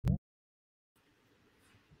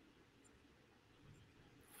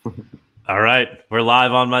All right, we're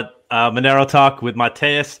live on my Monero Talk with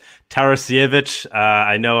Mateusz Tarasiewicz.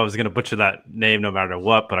 I know I was going to butcher that name no matter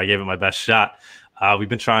what, but I gave it my best shot. We've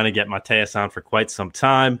been trying to get Mateusz on for quite some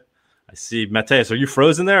time. I see Mateusz. Are you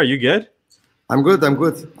frozen there? Are you good? I'm good.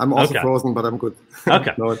 I'm also frozen, but I'm good.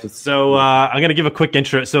 Okay. So I'm going to give a quick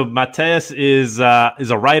intro. So Mateusz is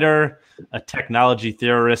a writer, a technology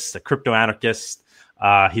theorist, a crypto anarchist.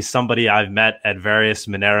 He's somebody I've met at various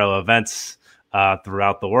Monero events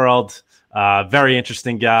throughout the world. Very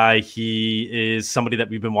interesting guy. He is somebody that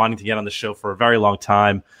we've been wanting to get on the show for a very long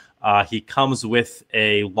time. He comes with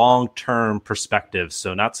a long-term perspective.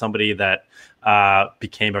 So not somebody that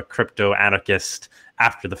became a crypto anarchist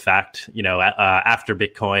after the fact, after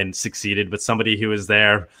Bitcoin succeeded, but somebody who was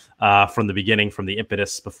there from the beginning, from the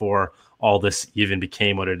impetus before all this even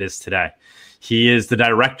became what it is today. He is the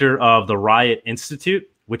director of the Riot Institute,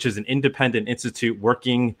 which is an independent institute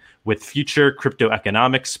working with future crypto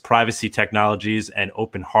economics, privacy technologies, and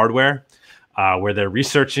open hardware, where they're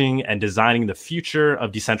researching and designing the future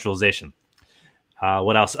of decentralization.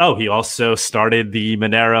 What else? Oh, he also started the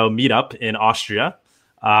Monero meetup in Austria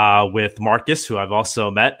with Marcus, who I've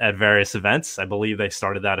also met at various events. I believe they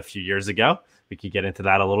started that a few years ago. We could get into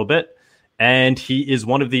that a little bit. And he is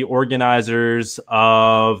one of the organizers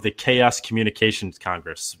of the Chaos Communications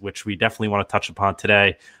Congress, which we definitely want to touch upon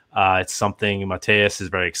today. It's something Mateusz is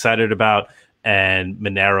very excited about, and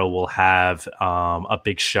Monero will have a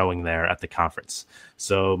big showing there at the conference.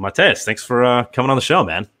 So, Mateusz, thanks for coming on the show,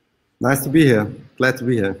 man. Nice to be here. Glad to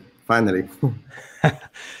be here, finally.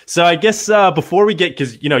 So I guess before we get,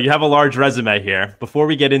 because you have a large resume here, before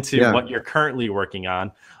we get into what you're currently working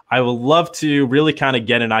on, I would love to really kind of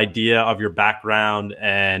get an idea of your background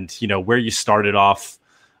and, where you started off.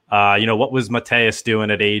 What was Mateusz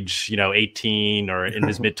doing at age, 18 or in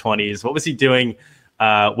his mid-20s? What was he doing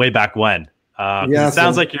way back when? It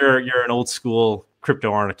sounds like you're an old school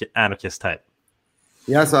crypto anarchist type.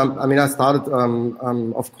 Yes, I started,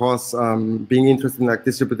 of course, being interested in like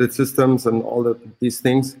distributed systems and all these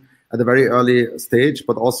things at a very early stage.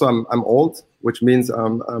 But also, I'm old, which means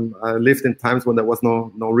I lived in times when there was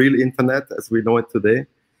no real internet as we know it today.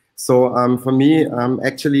 So for me,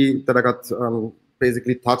 actually, that I got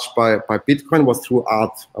basically touched by Bitcoin was through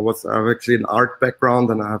art. I have actually an art background,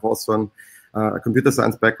 and I have also a computer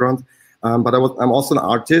science background. But I'm also an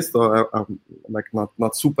artist, or I'm like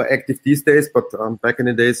not super active these days. But back in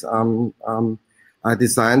the days, I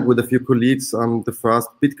designed with a few colleagues the first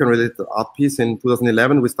Bitcoin-related art piece in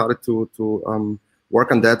 2011. We started to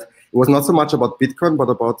work on that. It was not so much about Bitcoin, but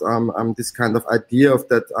about this kind of idea of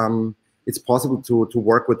that it's possible to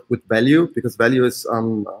work with value, because value is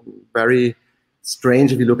very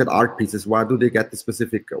strange if you look at art pieces. Why do they get the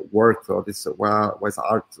specific worth, or this? Why is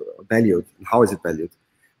art valued? And how is it valued?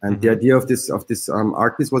 And the idea of this art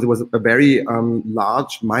piece was it was a very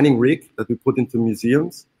large mining rig that we put into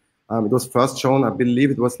museums. It was first shown, I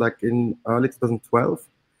believe it was like in early 2012.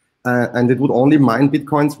 And it would only mine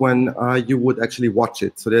Bitcoins when you would actually watch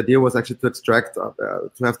it. So the idea was actually to extract,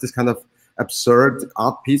 to have this kind of absurd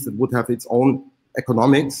art piece that would have its own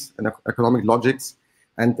economics and economic logics,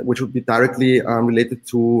 and which would be directly related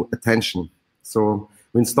to attention. So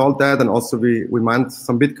we installed that, and also we mined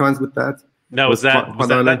some Bitcoins with that. No,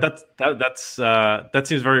 that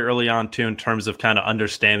seems very early on too, in terms of kind of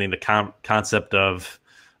understanding the concept of,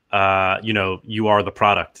 you are the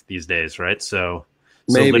product these days, right? So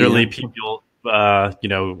literally people,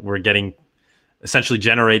 were essentially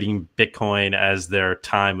generating Bitcoin as their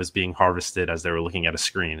time was being harvested as they were looking at a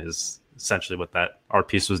screen is essentially what that art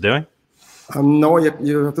piece was doing. No,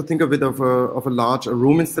 you have to think of it of a large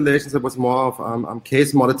room installation. So it was more of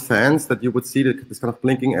case modded fans that you would see, this kind of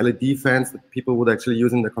blinking LED fans that people would actually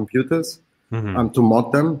use in their computers to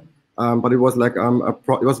mod them. But it was like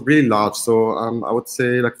it was really large. So I would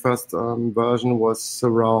say like first version was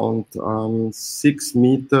around 6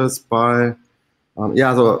 meters by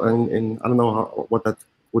So in I don't know what that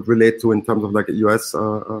would relate to in terms of like US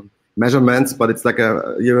measurements, but it's like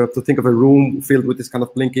you have to think of a room filled with this kind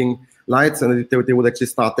of blinking lights, and they would actually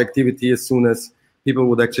start the activity as soon as people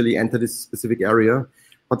would actually enter this specific area.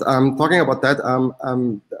 But talking about that,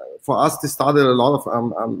 for us, this started a lot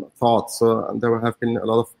of thoughts. So there have been a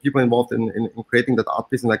lot of people involved in creating that art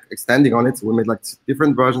piece and like extending on it. So we made like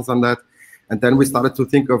different versions on that. And then we started to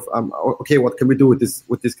think of, okay, what can we do with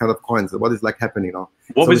this kind of coins? What is like happening now?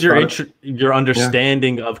 What was your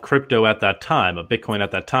understanding of crypto at that time, of Bitcoin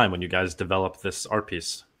at that time, when you guys developed this art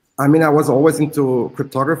piece? I mean, I was always into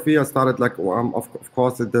cryptography. I started like, of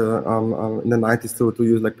course, in the 90s to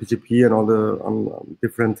use like PGP and all the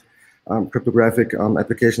different cryptographic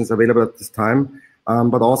applications available at this time.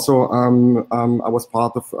 But also I was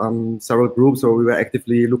part of several groups, so we were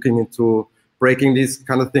actively looking into breaking these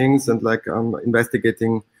kind of things and like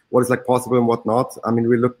investigating what is like possible and what not. I mean,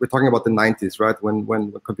 we're talking about the 90s, right?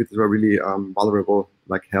 When computers were really vulnerable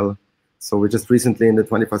like hell. So we just recently in the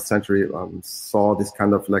 21st century saw this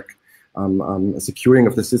kind of like securing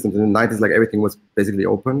of the systems. In the 90s, like everything was basically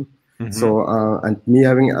open. Mm-hmm. So and me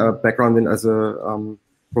having a background in as a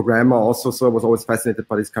programmer also, so I was always fascinated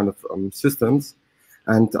by these kind of systems.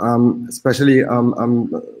 And especially,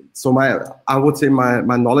 so I would say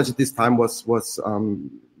my knowledge at this time was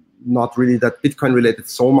not really that Bitcoin related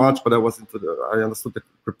so much, but I understood the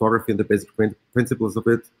cryptography and the basic principles of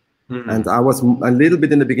it. Mm-hmm. And I was a little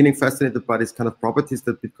bit in the beginning fascinated by these kind of properties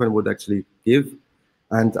that Bitcoin would actually give.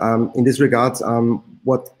 And in this regard,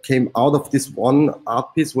 what came out of this one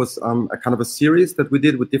art piece was a kind of a series that we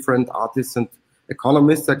did with different artists and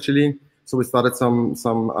economists actually. So we started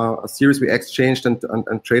a series. We exchanged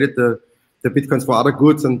and traded the Bitcoins for other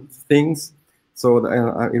goods and things. So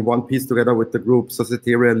in one piece together with the group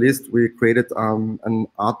Société Réaliste, we created an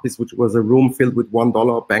art piece which was a room filled with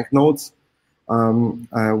 $1 banknotes,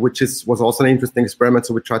 which was also an interesting experiment.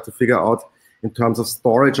 So we tried to figure out in terms of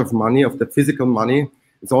storage of money, of the physical money.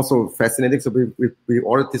 It's also fascinating. So we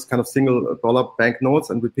ordered this kind of single dollar banknotes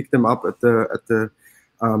and we picked them up at the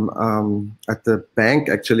bank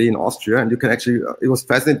actually in Austria, and you can actually, it was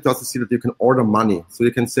fascinating to us to see that you can order money. So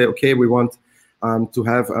you can say, okay, we want to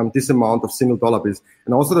have this amount of single dollar bills.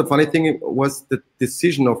 And also the funny thing was the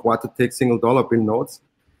decision of why to take single dollar bill notes,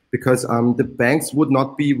 because the banks would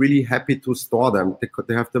not be really happy to store them.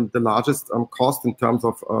 They have the largest cost in terms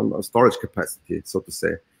of storage capacity, so to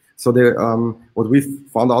say. So what we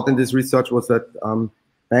found out in this research was that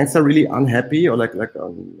banks are really unhappy, or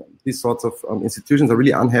these sorts of institutions are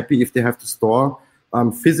really unhappy if they have to store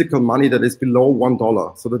physical money that is below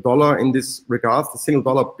 $1. So the dollar in this regards, the single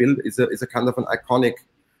dollar bill is a kind of an iconic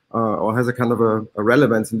or has a kind of a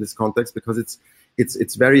relevance in this context because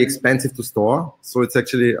it's very expensive to store. So it's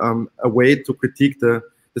actually a way to critique the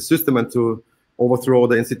system and to overthrow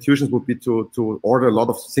the institutions would be to order a lot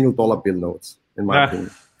of single dollar bill notes, in my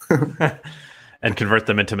opinion. And convert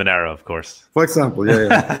them into Monero, of course. For example,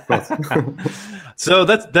 yeah, of course. So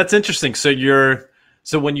that's interesting.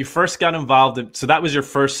 So when you first got involved, so that was your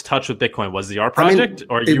first touch with Bitcoin, was the R project,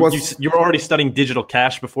 or you were already studying digital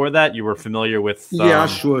cash before that? You were familiar with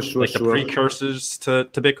the precursors to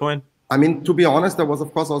Bitcoin. I mean, to be honest, I was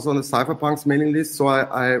of course also on the Cypherpunks mailing list, so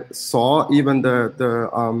I saw even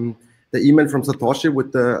the email from Satoshi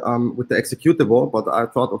with the executable, but I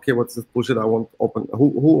thought, okay, what's this bullshit? I won't open.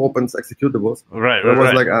 Who opens executables? Right. It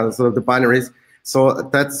was like sort of the binaries. So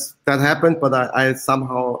that happened, but I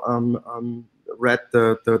somehow read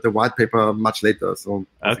the white paper much later. So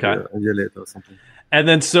okay, a year later or something. And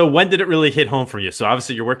then, so when did it really hit home for you? So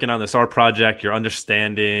obviously you're working on this R project, you're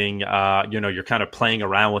understanding, you're kind of playing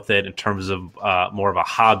around with it in terms of more of a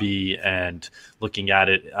hobby and looking at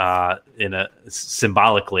it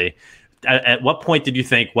symbolically. At what point did you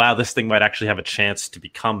think, wow, this thing might actually have a chance to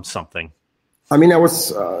become something? I mean, I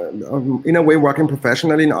was in a way working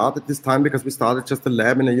professionally in art at this time because we started just a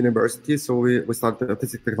lab in a university. So we started the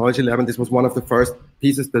artistic technology lab, and this was one of the first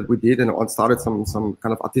pieces that we did, and started some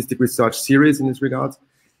kind of artistic research series in this regard.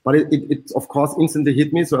 But it of course instantly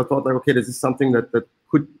hit me. So I thought, like, okay, this is something that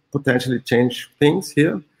could potentially change things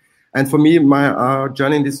here. And for me, my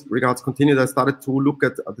journey in this regards continued. I started to look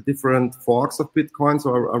at the different forks of Bitcoin.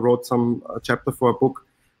 So I wrote some chapter for a book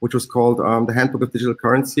which was called The Handbook of Digital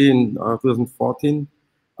Currency in 2014,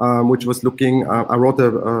 which was looking, I wrote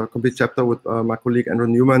a complete chapter with my colleague Andrew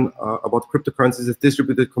Newman about cryptocurrencies as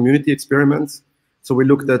distributed community experiments. So we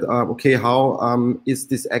looked at, okay, how is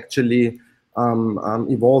this actually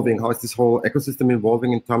evolving? How is this whole ecosystem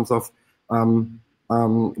evolving in terms of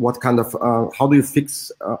what kind of, how do you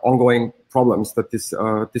fix ongoing problems that this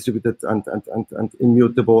distributed and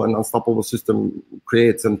immutable and unstoppable system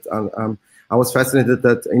creates? And I was fascinated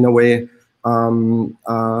that in a way,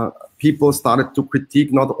 people started to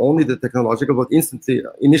critique not only the technological, but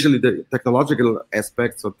initially the technological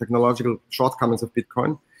aspects or technological shortcomings of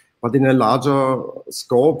Bitcoin, but in a larger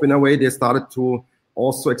scope, in a way, they started to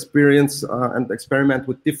also experience and experiment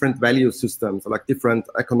with different value systems, like different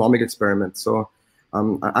economic experiments. So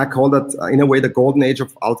I call that, in a way, the golden age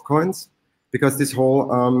of altcoins, because this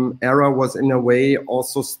whole era was in a way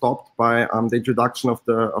also stopped by the introduction of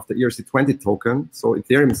the ERC20 token. So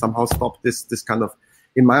Ethereum somehow stopped this kind of,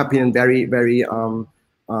 in my opinion, very very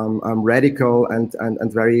radical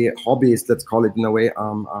and very hobbyist, let's call it in a way,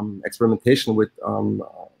 experimentation with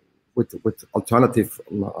alternatives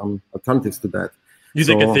to that. You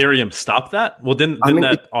think Ethereum stopped that? Well, didn't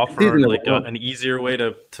that offer like an easier way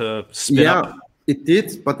to spin up? It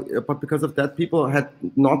did, but because of that, people had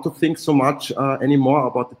not to think so much anymore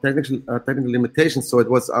about the technical limitations. So it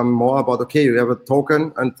was more about, okay, you have a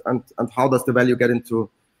token, and how does the value get into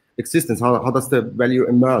existence? How does the value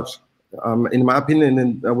emerge? In my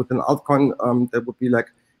opinion, with an altcoin, that would be like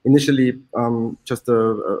initially just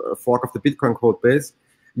a fork of the Bitcoin code base.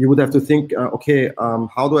 You would have to think, okay,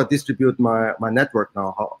 how do I distribute my network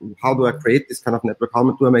now? How do I create this kind of network? How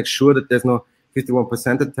do I make sure that there's no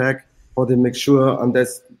 51% attack? How do I make sure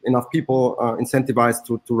there's enough people incentivized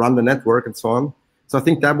to run the network and so on? So I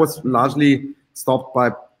think that was largely stopped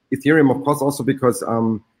by Ethereum, of course, also because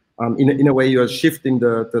in a way you are shifting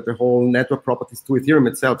the whole network properties to Ethereum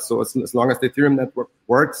itself. So as long as the Ethereum network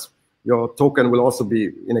works, your token will also be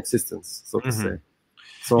in existence, so to say.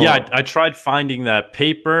 So, yeah, I tried finding that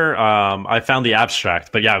paper. I found the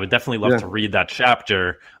abstract, but yeah, I would definitely love to read that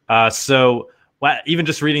chapter. So even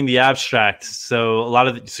just reading the abstract, so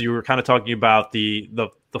so you were kind of talking about the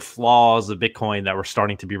flaws of Bitcoin that were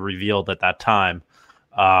starting to be revealed at that time.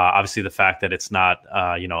 Obviously, the fact that it's not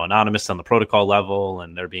anonymous on the protocol level,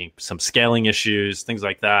 and there being some scaling issues, things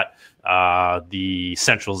like that. The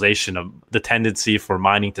centralization of the tendency for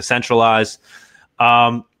mining to centralize.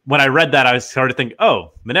 When I read that, I started to think,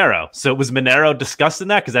 oh, Monero. So was Monero discussed in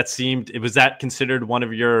that? Because was that considered one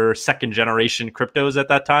of your second generation cryptos at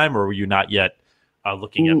that time, or were you not yet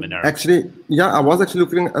looking at Monero? Actually, yeah, I was actually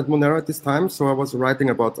looking at Monero at this time. So I was writing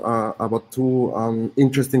about two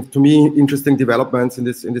interesting developments in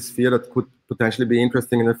this sphere that could potentially be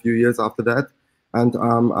interesting in a few years after that. And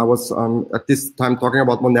I was at this time talking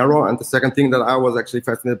about Monero. And the second thing that I was actually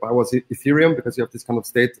fascinated by was Ethereum, because you have this kind of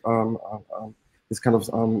state. This kind of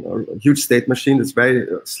huge state machine, this very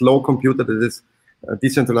slow computer that is a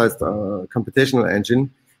decentralized computational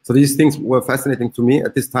engine. So these things were fascinating to me.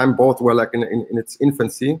 At this time, both were like in its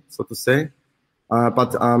infancy, so to say.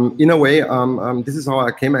 But in a way, this is how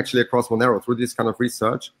I came actually across Monero, through this kind of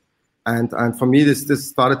research. And for me, this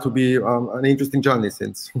started to be an interesting journey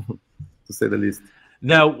since, to say the least.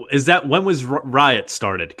 Now, when was Riot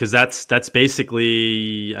started? Because that's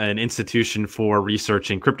basically an institution for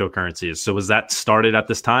researching cryptocurrencies. So was that started at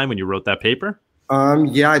this time when you wrote that paper?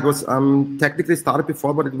 Yeah, it was technically started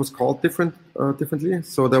before, but it was called differently.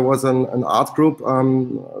 So there was an art group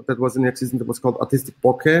that was in existence that was called Artistic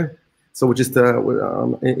Bokeh. So which is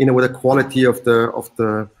in a way the quality of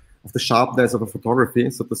the sharpness of a photography,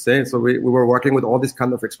 so to say. So we were working with all these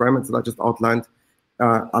kind of experiments that I just outlined.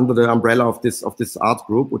 Under the umbrella of this art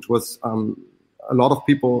group, which was a lot of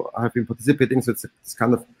people have been participating. So it's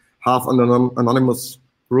kind of half anonymous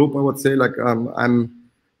group, I would say. Like I'm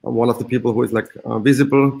one of the people who is like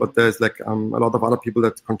visible, but there's like a lot of other people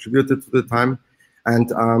that contributed to the time. And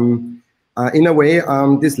in a way,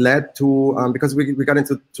 this led to because we got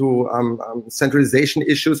into centralization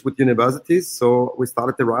issues with universities. So we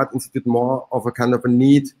started the Riot Institute more of a kind of a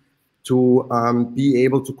need to be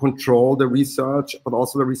able to control the research, but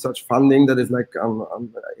also the research funding that is like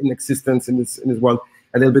in existence in this world,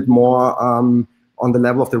 a little bit more on the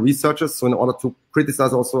level of the researchers. So in order to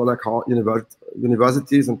criticize also like how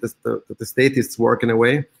universities and the statists work in a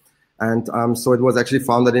way. And so it was actually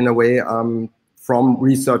founded in a way from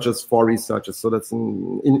researchers for researchers. So that's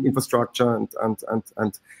in infrastructure and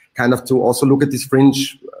kind of to also look at this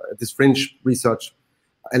fringe research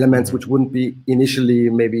elements which wouldn't be initially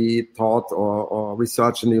maybe taught or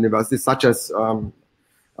researched in the universities, such as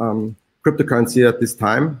cryptocurrency at this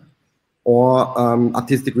time, or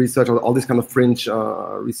artistic research, or all these kind of fringe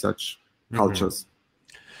research cultures.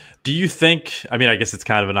 Do you think, I mean, I guess it's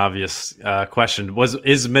kind of an obvious question,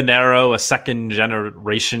 is Monero a second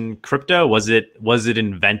generation crypto? Was it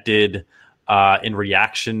invented in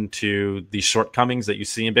reaction to the shortcomings that you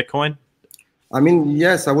see in Bitcoin? I mean,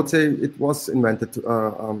 yes, I would say it was invented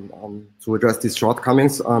to address these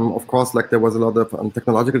shortcomings. Of course, like there was a lot of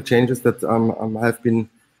technological changes that have been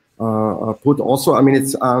put also. I mean,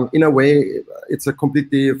 it's in a way, it's a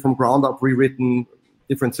completely from ground up rewritten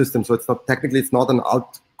different system. So it's not technically, it's not an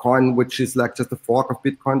altcoin, which is like just a fork of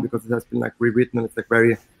Bitcoin, because it has been like rewritten and it's like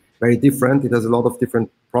very, very different. It has a lot of different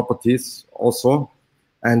properties also.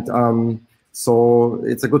 And so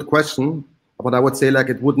it's a good question. But I would say like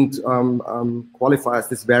it wouldn't qualify as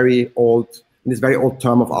this very old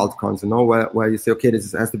term of altcoins, you know, where you say, okay,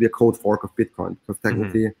 this has to be a code fork of Bitcoin, because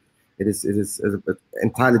technically it is an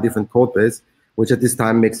entirely different code base, which at this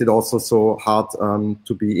time makes it also so hard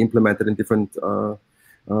to be implemented in different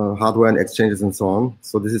hardware and exchanges and so on.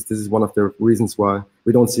 So this is one of the reasons why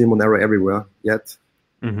we don't see Monero everywhere yet.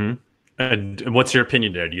 And what's your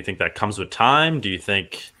opinion there? Do you think that comes with time? Do you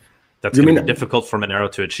think that's going to be difficult for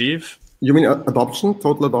Monero to achieve? You mean adoption,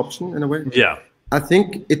 total adoption in a way? Yeah. I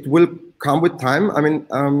think it will come with time. I mean,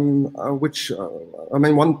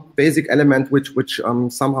 one basic element which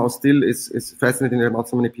somehow still is fascinating, and not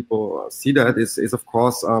so many people see that is of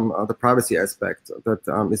course the privacy aspect that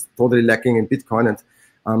is totally lacking in Bitcoin. And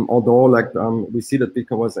although we see that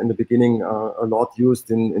Bitcoin was in the beginning a lot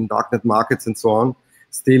used in darknet markets and so on,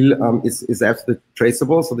 still is absolutely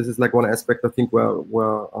traceable. So this is like one aspect I think where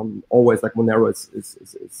always like Monero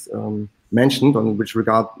is mentioned, on which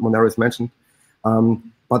regard Monero is mentioned.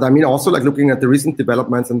 But I mean, also like looking at the recent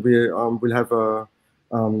developments, and we will have a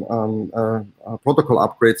protocol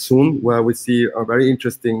upgrade soon, where we see a very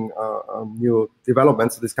interesting new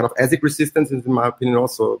developments. So this kind of ASIC resistance is, in my opinion,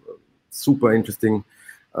 also super interesting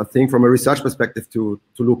thing from a research perspective to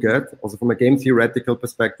look at, also from a game theoretical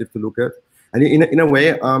perspective to look at. And in a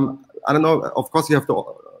way, I don't know. Of course, you have to.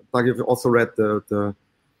 Like, you've also read the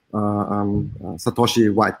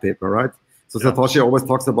Satoshi white paper, right? So yeah. Satoshi always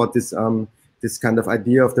talks about this. This kind of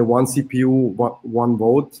idea of the one CPU, one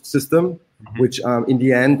vote system, which in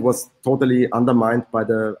the end was totally undermined by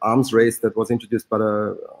the arms race that was introduced by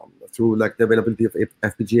through like the availability of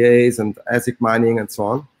FPGAs and ASIC mining and so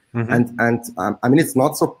on. And I mean, it's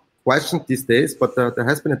not so questioned these days, but there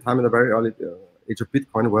has been a time in the very early age of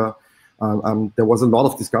Bitcoin where there was a lot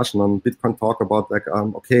of discussion on Bitcoin Talk about like,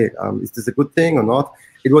 is this a good thing or not?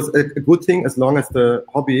 It was a good thing as long as the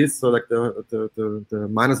hobbyists, so like the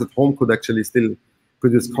miners at home, could actually still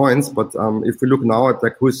produce coins. But if we look now at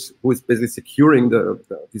like who is basically securing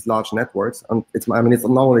these large networks, and it's not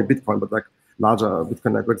only Bitcoin, but like larger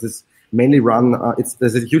Bitcoin networks is mainly run.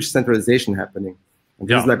 There's a huge centralization happening. And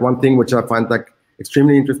this is like one thing which I find like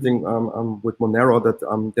extremely interesting with Monero, that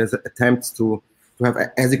there's attempts to have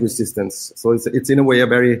ASIC resistance. So it's in a way a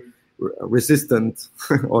very resistant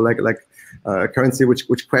or like currency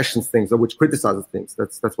which questions things or which criticizes things.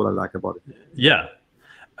 That's what I like about it. Yeah.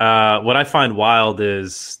 What I find wild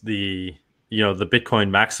is the Bitcoin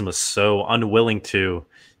Maximus so unwilling to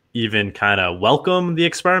even kind of welcome the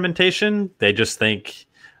experimentation. They just think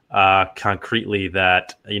concretely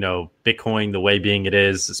that, Bitcoin, the way being it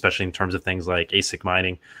is, especially in terms of things like ASIC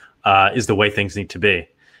mining, is the way things need to be.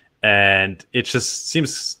 And it just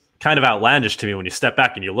seems kind of outlandish to me when you step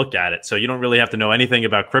back and you look at it. So you don't really have to know anything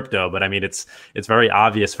about crypto, but I mean, it's very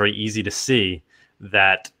obvious, very easy to see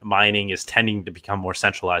that mining is tending to become more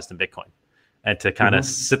centralized in Bitcoin, and to kind of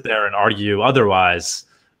sit there and argue otherwise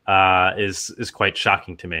is quite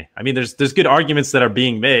shocking to me. I mean, there's good arguments that are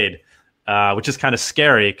being made, which is kind of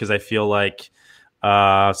scary because I feel like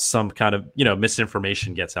some kind of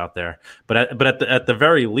misinformation gets out there. But at the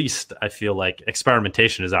very least, I feel like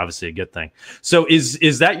experimentation is obviously a good thing. So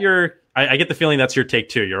is that your? I get the feeling that's your take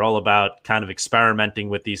too. You're all about kind of experimenting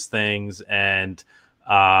with these things and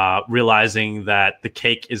realizing that the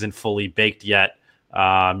cake isn't fully baked yet.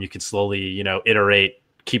 You can slowly iterate,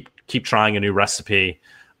 keep trying a new recipe.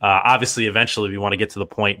 Obviously, eventually, we want to get to the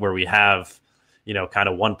point where we have kind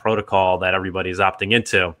of one protocol that everybody's opting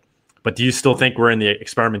into. But do you still think we're in the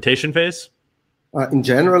experimentation phase? In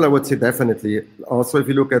general, I would say definitely. Also, if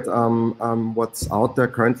you look at what's out there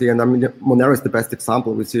currently, and I mean, Monero is the best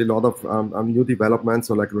example. We see a lot of new developments,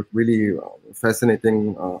 or like really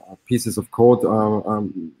fascinating pieces of code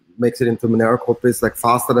makes it into Monero code base like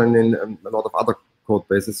faster than in a lot of other code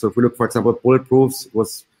bases. So if we look, for example, at bulletproofs,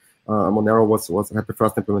 Monero had the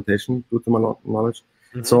first implementation, due to my knowledge.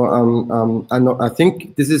 So I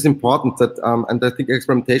think this is important that, and I think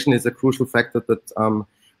experimentation is a crucial factor that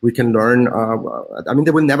we can learn. I mean,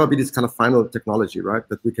 there will never be this kind of final technology, right,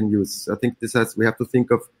 that we can use. I think we have to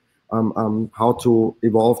think of how to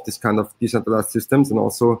evolve this kind of decentralized systems, and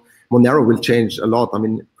also Monero will change a lot. I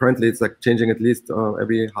mean, currently it's like changing at least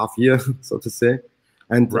every half year, so to say.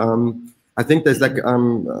 And I think there's like, I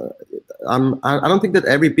don't think that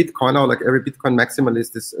every Bitcoiner, like every Bitcoin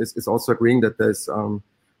maximalist is also agreeing that there's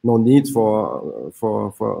no need for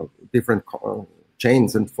different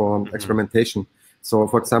chains and for experimentation. So,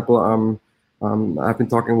 for example, I've been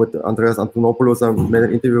talking with Andreas Antonopoulos. I made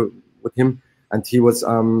an interview with him, and he was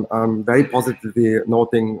very positively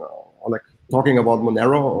noting, like talking about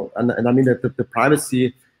Monero, and I mean that the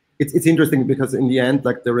privacy. It's interesting because in the end,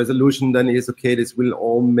 like the resolution then is okay. This will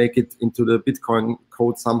all make it into the Bitcoin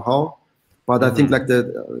code somehow, but I think like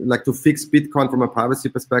to fix Bitcoin from a privacy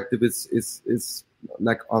perspective is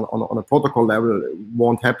like on a protocol level, it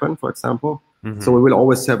won't happen. For example, so we will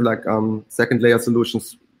always have like second layer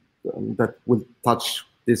solutions that will touch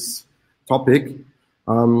this topic.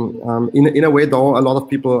 In a way, though, a lot of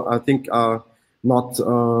people I think are not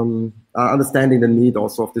understanding the need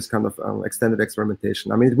also of this kind of extended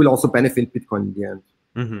experimentation. I mean, it will also benefit Bitcoin in the end.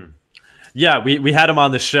 Yeah, we had him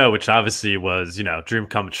on the show, which obviously was, dream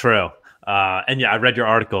come true. And yeah, I read your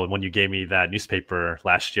article when you gave me that newspaper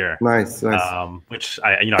last year. Nice. Which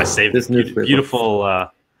I saved this newspaper. Beautiful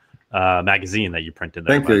magazine that you printed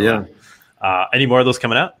there. Thank you. Yeah. Any more of those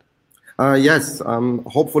coming out? Yes.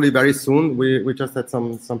 Hopefully very soon. We just had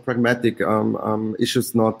some pragmatic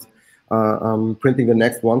issues, not printing the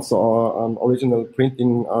next one. So our original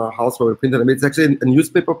printing house where we printed, it's actually a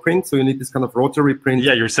newspaper print. So you need this kind of rotary print.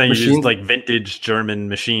 Yeah, you're saying machine. You used like vintage German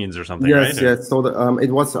machines or something, yes, right? Yes. So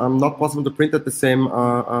it was not possible to print at the same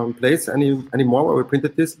place anymore where we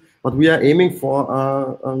printed this. But we are aiming for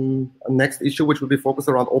a next issue, which will be focused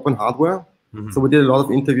around open hardware. Mm-hmm. So we did a lot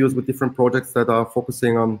of interviews with different projects that are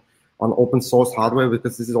focusing on open source hardware,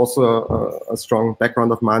 because this is also a strong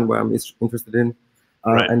background of mine where I'm interested in.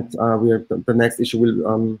 Right. And the next issue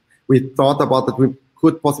will, we thought about that we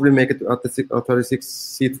could possibly make it at the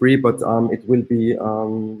 36C3, but it will be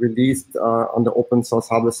released on the Open Source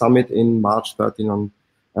Hardware Summit in March 13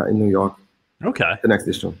 in New York. Okay. The next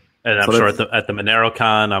issue. And I'm sure at the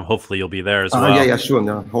MoneroCon, hopefully you'll be there as well. Yeah, sure.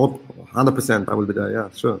 Yeah. 100% I will be there. Yeah,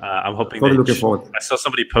 sure. I'm hoping. Totally looking forward. I saw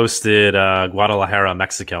somebody posted Guadalajara,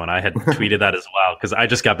 Mexico, and I had tweeted that as well because I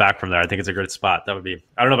just got back from there. I think it's a great spot. That would be.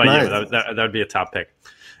 I don't know about you, but that would be a top pick.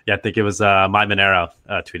 Yeah, I think it was my Monero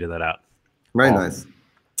tweeted that out. Very nice.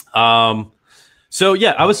 So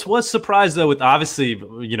yeah, I was surprised though, with obviously,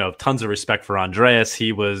 tons of respect for Andreas.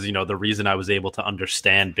 He was, the reason I was able to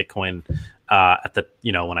understand Bitcoin at the,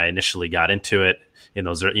 when I initially got into it. In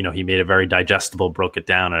those, he made it very digestible, broke it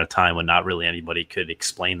down at a time when not really anybody could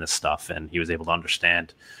explain this stuff, and he was able to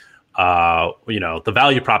understand, the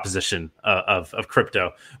value proposition of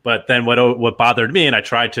crypto. But then what bothered me, and I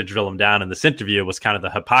tried to drill him down in this interview, was kind of the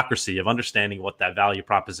hypocrisy of understanding what that value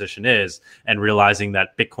proposition is and realizing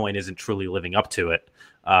that Bitcoin isn't truly living up to it.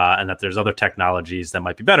 And that there's other technologies that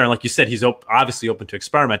might be better. And like you said, he's obviously open to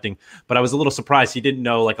experimenting, but I was a little surprised he didn't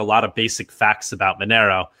know like a lot of basic facts about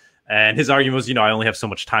Monero. And his argument was, I only have so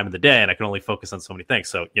much time in the day and I can only focus on so many things.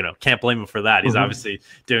 So, can't blame him for that. He's obviously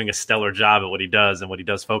doing a stellar job at what he does and what he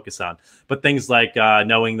does focus on. But things like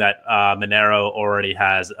knowing that Monero already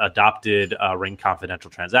has adopted Ring confidential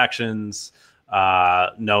transactions,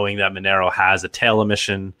 knowing that Monero has a tail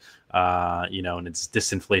emission, and it's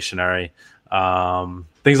disinflationary.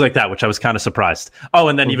 Things like that, which I was kind of surprised. Oh,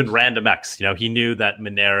 and then even RandomX, he knew that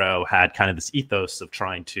Monero had kind of this ethos of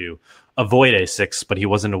trying to avoid ASICs, but he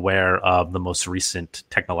wasn't aware of the most recent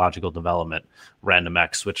technological development,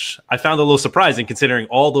 RandomX, which I found a little surprising considering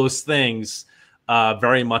all those things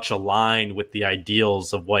very much align with the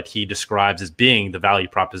ideals of what he describes as being the value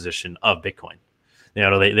proposition of Bitcoin.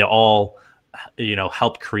 They all,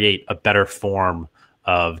 help create a better form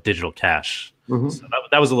of digital cash. Mm-hmm. So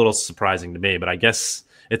that was a little surprising to me, but I guess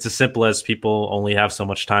it's as simple as people only have so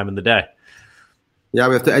much time in the day. Yeah,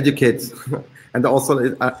 we have to educate. And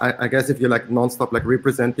also, I guess if you're like nonstop, like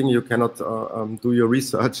representing, you cannot do your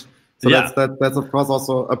research. So that's of course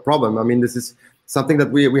also a problem. I mean, this is something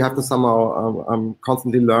that we have to somehow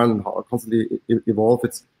constantly learn, constantly evolve.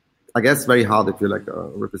 It's, I guess, very hard if you're like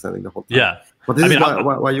representing the whole time. Yeah. But this is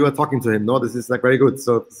why you are talking to him. No, this is like very good.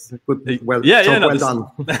 So it's good. Well done.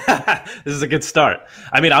 This is a good start.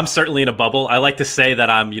 I mean, I'm certainly in a bubble. I like to say that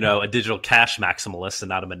I'm, a digital cash maximalist and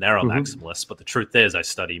not a Monero maximalist. But the truth is, I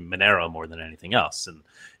study Monero more than anything else. And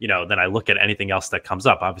then I look at anything else that comes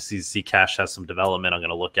up. Obviously, Zcash has some development. I'm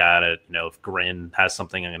going to look at it. If Grin has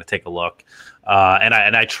something, I'm going to take a look.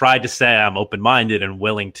 And I tried to say I'm open-minded and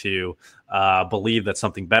willing to believe that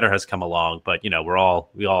something better has come along, but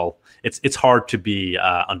it's hard to be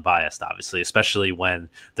unbiased, obviously, especially when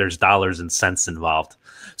there's dollars and cents involved.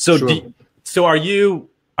 So, sure.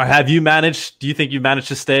 Have you managed? Do you think you've managed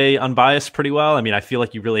to stay unbiased pretty well? I mean, I feel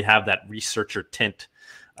like you really have that researcher tint.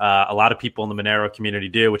 A lot of people in the Monero community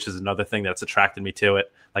do, which is another thing that's attracted me to it.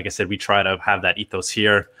 Like I said, we try to have that ethos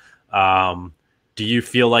here. Do you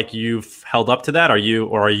feel like you've held up to that? Are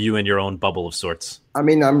you in your own bubble of sorts? I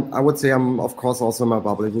mean, I would say I'm, of course, also in my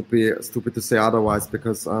bubble. It would be stupid to say otherwise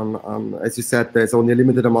because, as you said, there's only a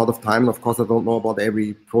limited amount of time. And of course, I don't know about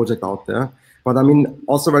every project out there. But I mean,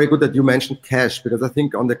 also very good that you mentioned cash, because I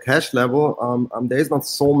think on the cash level, there is not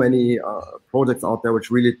so many projects out there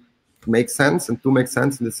which really make sense and do make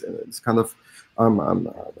sense in this kind of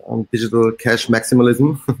digital cash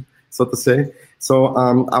maximalism, so to say. So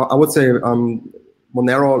I would say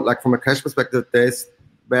Monero, like from a cash perspective, there's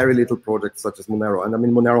very little projects such as Monero. And I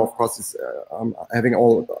mean, Monero, of course, is having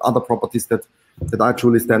all other properties that I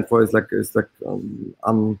truly stand for is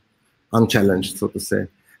unchallenged, so to say.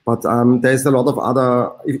 But there's a lot of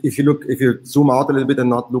other. If you zoom out a little bit and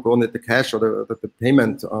not look only at the cash or the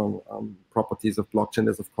payment properties of blockchain,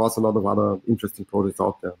 there's of course a lot of other interesting projects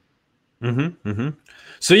out there. Mm-hmm, mm-hmm.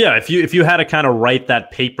 So yeah, if you had to kind of write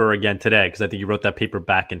that paper again today, because I think you wrote that paper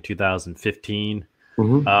back in 2015.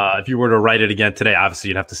 If you were to write it again today, obviously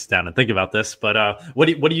you'd have to sit down and think about this. But what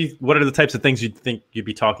are the types of things you'd think you'd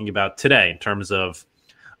be talking about today in terms of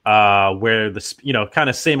where this, kind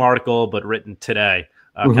of same article but written today,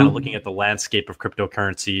 kind of looking at the landscape of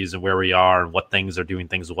cryptocurrencies and where we are and what things are doing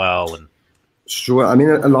things well and. Sure. I mean,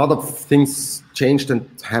 a lot of things changed and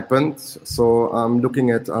happened. So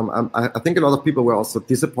looking at, I think a lot of people were also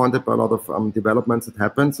disappointed by a lot of developments that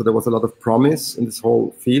happened. So there was a lot of promise in this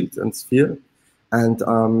whole field and sphere. And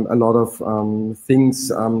a lot of things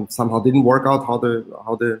somehow didn't work out how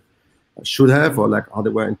they should have, or like how they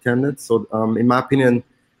were intended. So in my opinion,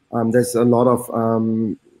 there's a lot of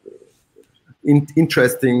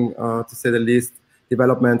interesting, to say the least,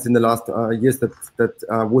 developments in the last years that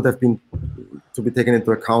would have been to be taken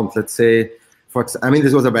into account. Let's say,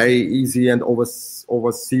 this was a very easy and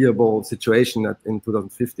overseeable situation in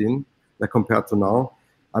 2015, like compared to now.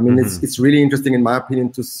 I mean, it's really interesting, in my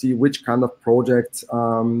opinion, to see which kind of projects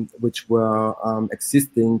which were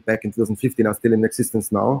existing back in 2015 are still in existence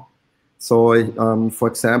now. So, for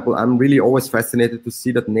example, I'm really always fascinated to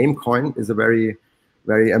see that Namecoin is a very,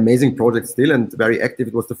 very amazing project still and very active.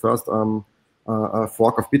 It was the first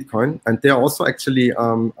fork of Bitcoin, and they're also actually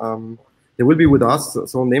they will be with us.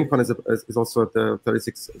 So Namecoin is also at the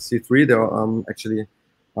 36C3. They're actually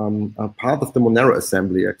part of the Monero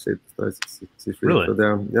assembly. Actually, 36C3. Really?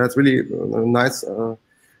 So it's really a nice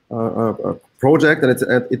project, and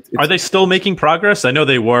it are they still making progress? I know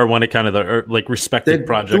they were one of kind of the respected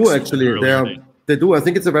projects. They do actually. They do. I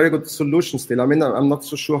think it's a very good solution still. I mean, I'm not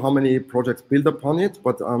so sure how many projects build upon it,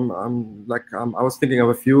 but I was thinking of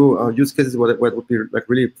a few use cases where it would be like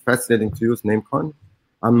really fascinating to use Namecoin.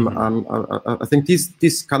 I think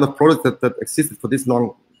these kind of projects that existed for this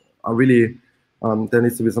long are really there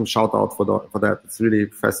needs to be some shout out for that. It's really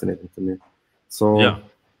fascinating to me. So yeah.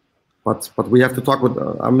 But we have to talk with.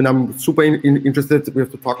 I'm super interested. We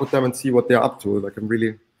have to talk with them and see what they're up to. Like I'm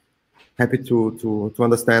really happy to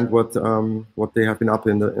understand what they have been up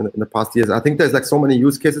in the past years. I think there's like so many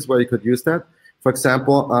use cases where you could use that. For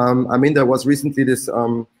example, there was recently this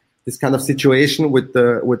kind of situation with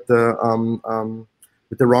the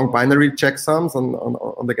wrong binary checksums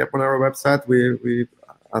on the Gap Monero website. We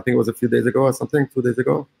I think it was a few days ago or something, 2 days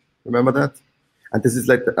ago. Remember that? And this is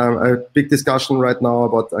like a big discussion right now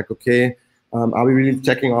about like, okay, are we really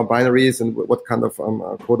checking our binaries and what kind of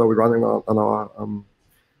code are we running on our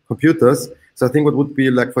computers? So I think what would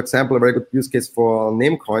be like, for example, a very good use case for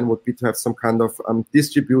Namecoin would be to have some kind of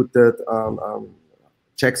distributed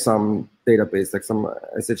checksum database, like some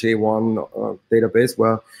SHA-1 database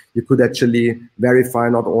where you could actually verify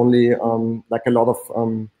not only like a lot of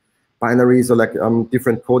binaries or like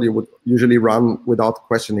different code you would usually run without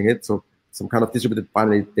questioning it. So some kind of distributed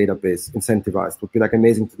binary database incentivized would be like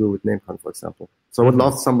amazing to do with Namecoin, for example. So I would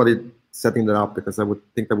love somebody setting that up because I would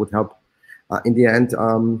think that would help. In the end,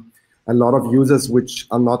 a lot of users which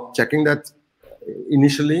are not checking that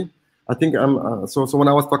initially. I think so when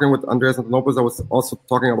I was talking with Andreas Antonopoulos, I was also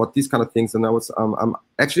talking about these kind of things, and I was I'm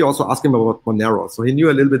actually also asking him about Monero. So he knew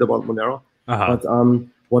a little bit about Monero, but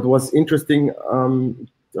what was interesting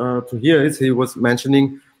to hear is he was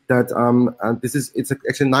mentioning that and it's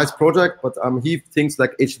actually a nice project, but he thinks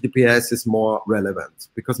like HTTPS is more relevant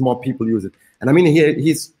because more people use it. And I mean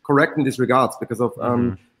he's correct in this regards because of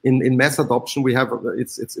in mass adoption we have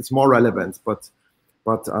it's more relevant, but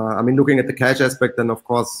I mean looking at the cache aspect, then of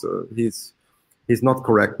course he's not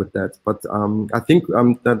correct with that. But I think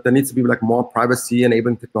that there needs to be like more privacy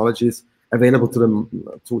enabling technologies available to them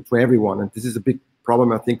to everyone, and this is a big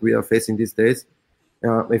problem I think we are facing these days.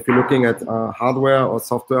 If you're looking at hardware or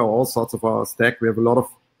software or all sorts of our stack, we have a lot of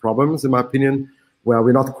problems, in my opinion, where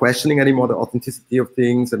we're not questioning anymore the authenticity of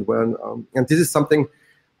things, and and this is something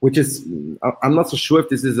which is I'm not so sure if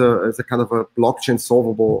this is a kind of a blockchain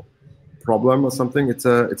solvable problem or something.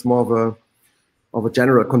 It's more of a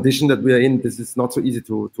general condition that we are in. This is not so easy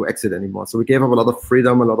to exit anymore. So we gave up a lot of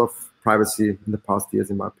freedom, a lot of privacy in the past years,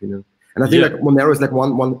 in my opinion. And I think like Monero is like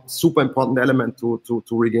one super important element to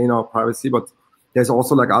regain our privacy, but there's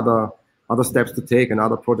also like other steps to take and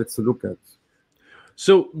other projects to look at.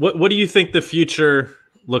 So what do you think the future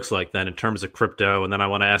looks like then in terms of crypto? And then I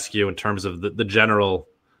want to ask you in terms of the general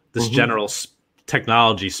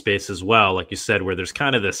technology space as well, like you said, where there's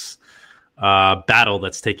kind of this battle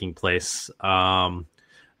that's taking place.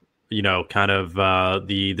 kind of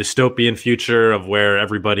the dystopian future of where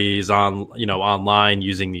everybody's online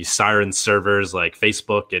using these siren servers like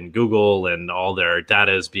Facebook and Google, and all their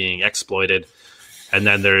data is being exploited. And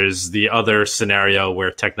then there's the other scenario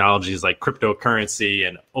where technologies like cryptocurrency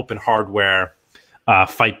and open hardware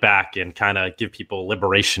fight back and kind of give people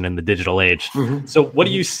liberation in the digital age. Mm-hmm. So what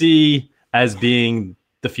do you see as being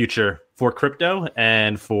the future for crypto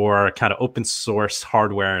and for kind of open source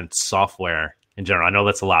hardware and software in general? I know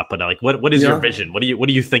that's a lot, but like, what is your vision? What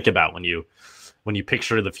do you think about when you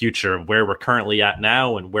picture the future of where we're currently at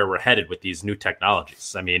now and where we're headed with these new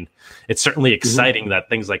technologies? I mean, it's certainly exciting that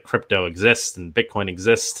things like crypto exist and Bitcoin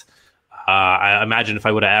exist. I imagine if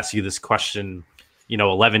I would have asked you this question,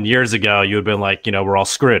 11 years ago, you would have been like, we're all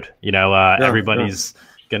screwed. Everybody's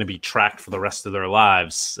going to be tracked for the rest of their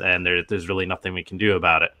lives, and there's really nothing we can do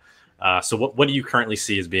about it. So what do you currently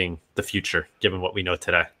see as being the future, given what we know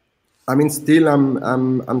today? I mean, still,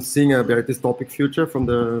 I'm seeing a very dystopic future from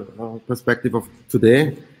the perspective of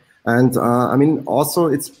today, and I mean, also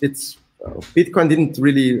it's Bitcoin didn't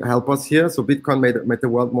really help us here. So Bitcoin made the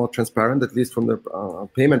world more transparent, at least from the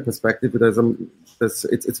payment perspective.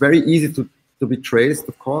 It's very easy to be traced,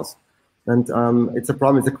 of course, and it's a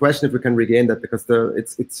problem. It's a question if we can regain that, because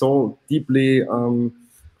it's so deeply.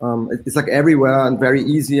 It's like everywhere and very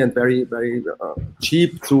easy and very, very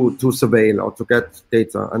cheap to surveil or to get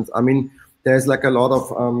data. And I mean, there's like a lot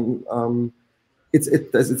of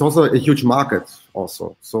it's also a huge market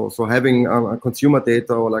also. So having consumer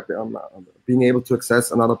data or like being able to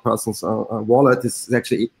access another person's wallet is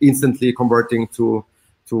actually instantly converting to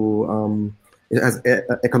it has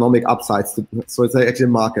economic upsides. So it's actually a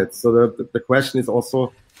market. So the question is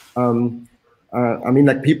also, I mean,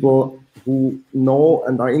 like people who know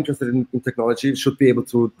and are interested in technology should be able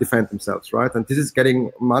to defend themselves, right? And this is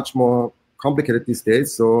getting much more complicated these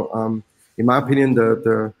days. So in my opinion,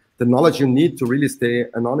 the knowledge you need to really stay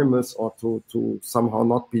anonymous or to somehow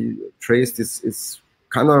not be traced is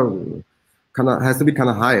kind of has to be kind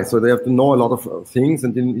of high. So they have to know a lot of things,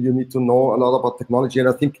 and then you need to know a lot about technology. And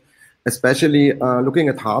I think especially looking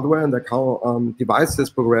at hardware and like how devices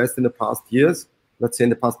progressed in the past years, let's say in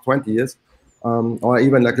the past 20 years, or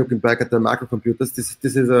even like looking back at the microcomputers,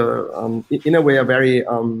 this is in a way a very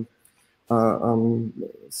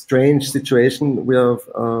strange situation we are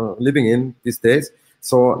living in these days.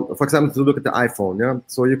 So, for example, to look at the iPhone,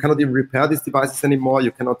 so you cannot even repair these devices anymore. You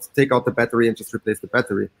cannot take out the battery and just replace the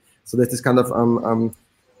battery. So there's this kind of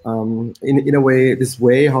in a way, this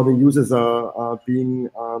way how the users are being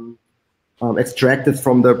extracted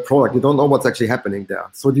from the product. You don't know what's actually happening there.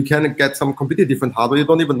 So you can get some completely different hardware. You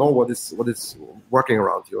don't even know what is working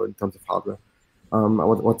around you in terms of hardware,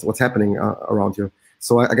 what's happening around you.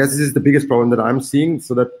 So I guess this is the biggest problem that I'm seeing.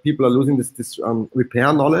 So that people are losing this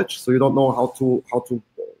repair knowledge. So you don't know how to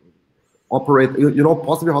operate. You know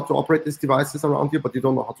possibly how to operate these devices around you, but you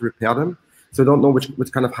don't know how to repair them. So you don't know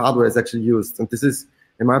which kind of hardware is actually used. And this is,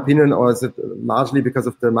 in my opinion, or is it largely because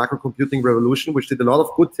of the microcomputing revolution, which did a lot of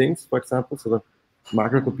good things, for example. So the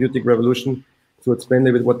microcomputing revolution, to explain a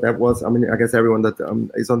little bit what that was. I mean, I guess everyone that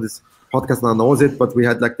is on this podcast now knows it, but we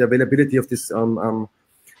had like the availability of this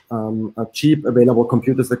cheap available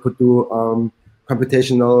computers that could do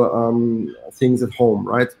computational things at home,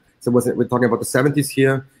 right? So we're talking about the 70s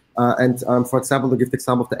here. And for example, to give the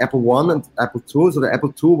example of the Apple I and Apple II. So the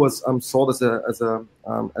Apple II was sold as a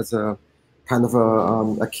kind of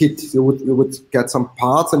a kit. You would get some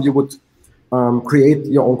parts and you would create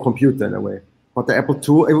your own computer in a way. But the Apple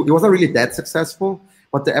II, it wasn't really that successful.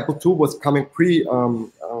 But the Apple II was coming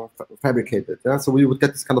fabricated. Yeah? So we would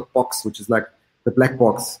get this kind of box, which is like the black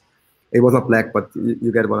box. It was not black, but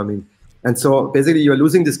you get what I mean. And so basically you're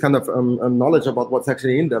losing this kind of knowledge about what's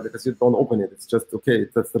actually in there because you don't open it. It's just, okay,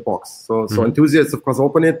 that's the box. So enthusiasts, of course,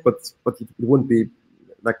 open it, but it wouldn't be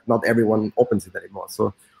like not everyone opens it anymore.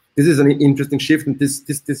 So this is an interesting shift, and this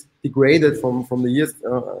degraded from the years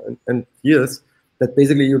and years that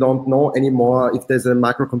basically you don't know anymore if there's a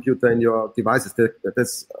microcomputer in your devices.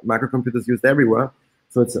 There's microcomputers used everywhere.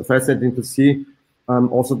 So it's fascinating to see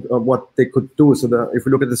also what they could do. So if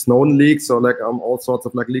we look at the Snowden leaks or like all sorts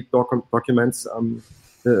of like leaked documents,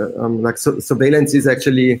 like surveillance is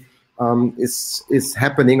actually is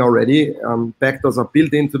happening already. Backdoors are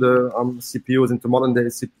built into the CPUs, into modern day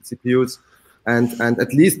CPUs, and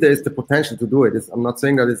at least there is the potential to do it. I'm not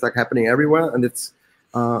saying that it's like happening everywhere, and it's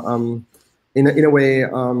in a way,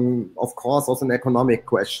 of course, also an economic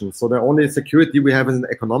question. So the only security we have is an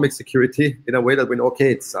economic security in a way that we know,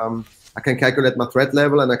 okay, it's I can calculate my threat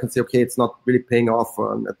level and I can say, okay, it's not really paying off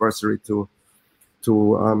for an adversary to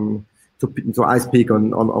ice peek on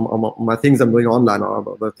my things I'm doing online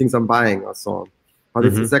or the things I'm buying or so on. But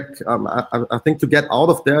it's like I think to get out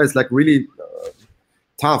of there is like really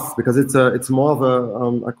tough, because it's more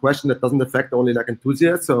of a question that doesn't affect only like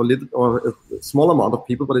enthusiasts or a small amount of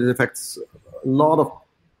people, but it affects a lot of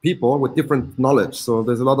people with different knowledge. So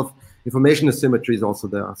there's a lot of information asymmetries also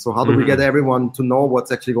there. So how do we get everyone to know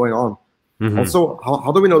what's actually going on? Also,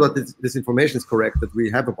 how do we know that this information is correct that we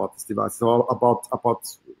have about this device, or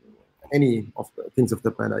about any of the things of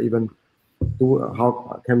that matter? Even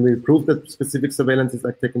how can we prove that specific surveillance is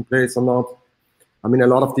like taking place or not? I mean, a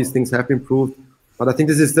lot of these things have been proved, but I think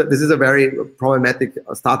this is a very problematic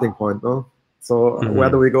starting point. No? So where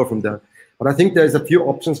do we go from there? But I think there's a few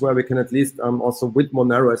options where we can at least also with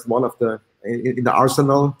Monero as one of the in the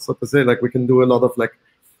arsenal, so to say, like we can do a lot of like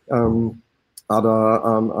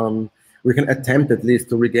other. We can attempt at least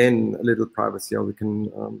to regain a little privacy, or we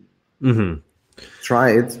can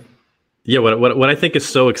try it. Yeah, what I think is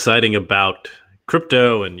so exciting about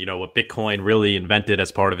crypto and what Bitcoin really invented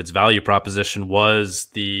as part of its value proposition was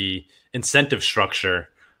the incentive structure.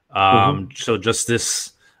 So just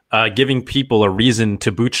this giving people a reason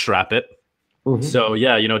to bootstrap it. So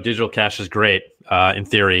yeah, digital cash is great in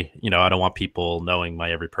theory. I don't want people knowing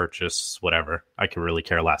my every purchase, whatever. I can really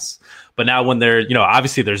care less. But now when they're,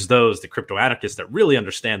 obviously there's the crypto anarchists that really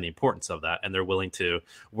understand the importance of that, and they're willing to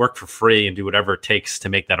work for free and do whatever it takes to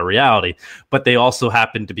make that a reality. But they also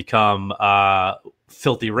happen to become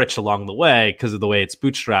filthy rich along the way because of the way it's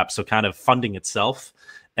bootstrapped. So kind of funding itself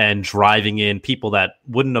and driving in people that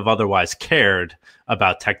wouldn't have otherwise cared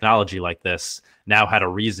about technology like this now had a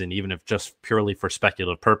reason, even if just purely for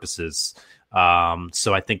speculative purposes.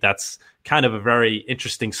 So I think that's kind of a very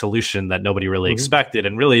interesting solution that nobody really expected,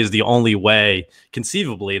 and really is the only way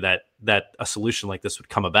conceivably that a solution like this would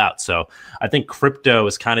come about. So I think crypto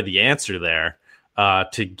is kind of the answer there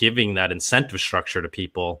to giving that incentive structure to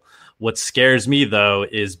people. What scares me, though,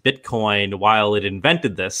 is Bitcoin, while it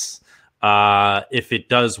invented this, if it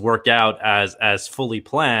does work out as fully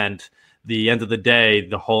planned, the end of the day,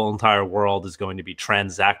 the whole entire world is going to be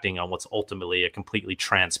transacting on what's ultimately a completely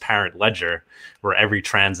transparent ledger where every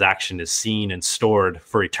transaction is seen and stored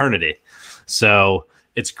for eternity. So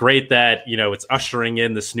it's great that, it's ushering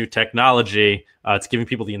in this new technology. It's giving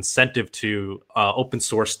people the incentive to open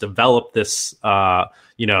source develop this, protocol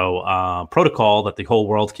that the whole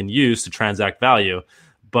world can use to transact value.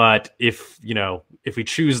 But if we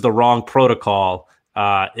choose the wrong protocol,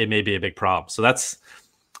 it may be a big problem. So that's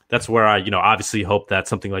where I, obviously hope that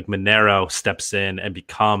something like Monero steps in and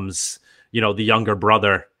becomes, the younger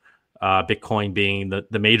brother, Bitcoin being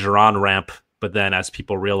the major on-ramp, but then as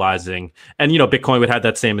people realizing, and, Bitcoin would have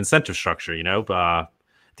that same incentive structure, at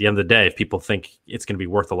the end of the day, if people think it's going to be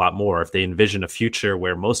worth a lot more, if they envision a future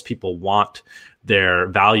where most people want their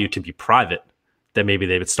value to be private, then maybe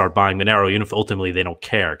they would start buying Monero, even if ultimately they don't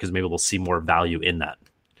care, because maybe they'll see more value in that.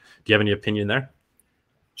 Do you have any opinion there?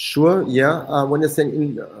 Sure. Yeah. When you're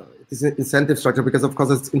saying this incentive structure, because of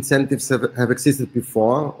course incentives have existed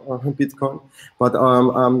before Bitcoin, but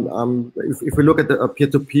if we look at the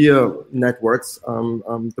peer-to-peer networks,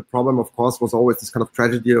 the problem, of course, was always this kind of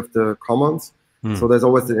tragedy of the commons. So there's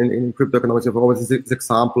always in crypto economics, you have always this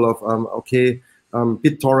example of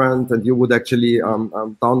BitTorrent, and you would actually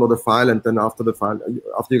download a file, and then after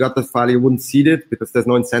you got the file, you wouldn't seed it because there's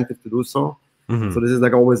no incentive to do so. So this is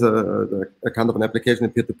like always a kind of an application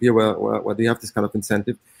in peer-to-peer where you have this kind of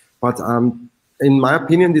incentive. But in my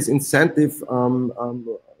opinion, this incentive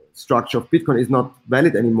structure of Bitcoin is not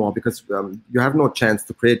valid anymore, because you have no chance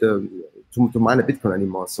to create to mine a Bitcoin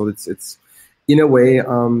anymore. So it's in a way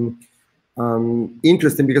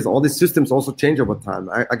interesting, because all these systems also change over time.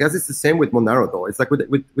 I guess it's the same with Monero, though. It's like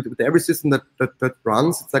with every system that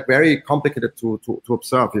runs, it's like very complicated to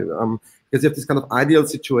observe. Because you have these kind of ideal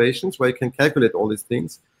situations where you can calculate all these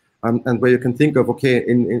things, and where you can think of, okay,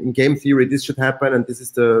 in game theory, this should happen, and this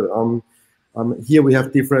is the here we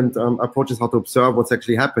have different approaches how to observe what's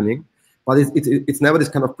actually happening. But it's never this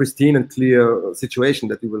kind of pristine and clear situation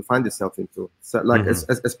that you will find yourself into. So like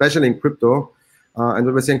especially in crypto, and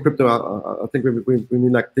when we're saying crypto, I think we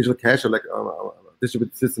mean like digital cash or like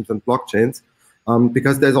distributed systems and blockchains.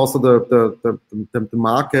 Because there's also the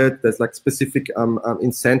market, there's like specific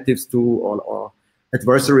incentives to or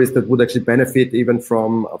adversaries that would actually benefit even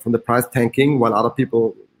from the price tanking, while other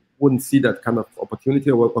people wouldn't see that kind of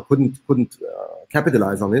opportunity or couldn't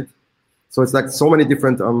capitalize on it. So it's like so many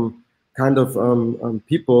different kind of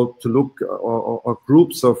people to look or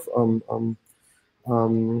groups of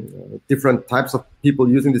different types of people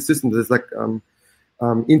using the system. There's like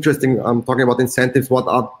interesting talking about incentives. What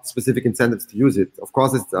are specific incentives to use it? Of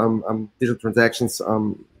course, it's digital transactions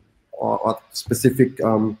or specific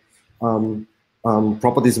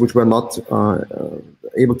properties which were not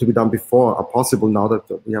able to be done before are possible now that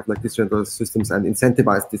we have like decentralized systems and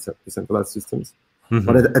incentivized decentralized systems. Mm-hmm.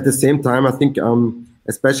 But at the same time, I think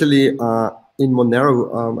especially in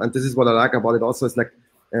Monero, and this is what I like about it also, is like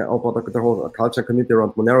about the whole culture and community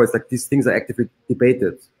around Monero, is like these things are actively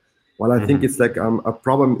debated. Well, I think it's like a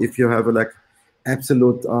problem if you have like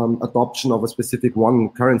absolute adoption of a specific one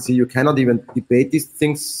currency. You cannot even debate these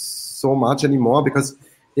things so much anymore because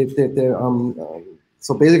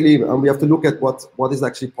so basically we have to look at what is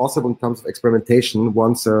actually possible in terms of experimentation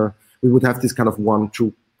once we would have this kind of one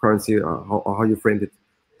true currency, how you framed it,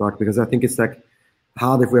 Mark, because I think it's like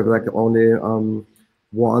hard if we have like only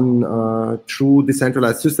one true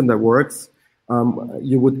decentralized system that works.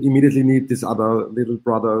 You would immediately need these other little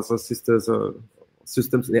brothers or sisters or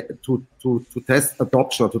systems to test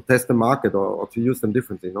adoption or to test the market or to use them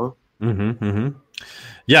differently, you know? Mm-hmm, mm-hmm.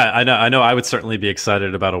 Yeah, I know. I would certainly be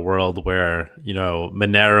excited about a world where, you know,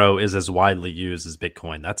 Monero is as widely used as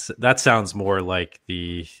Bitcoin. That sounds more like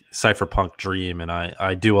the cypherpunk dream, and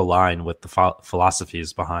I do align with the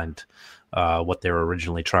philosophies behind what they were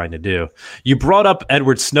originally trying to do. You brought up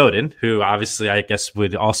Edward Snowden, who obviously I guess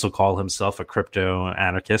would also call himself a crypto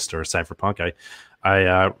anarchist or a cypherpunk.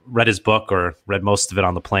 I read his book, or read most of it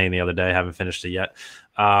on the plane the other day. I haven't finished it yet.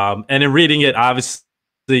 And in reading it, obviously,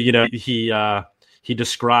 you know, he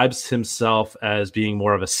describes himself as being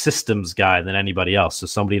more of a systems guy than anybody else. So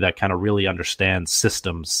somebody that kind of really understands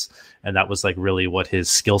systems. And that was like really what his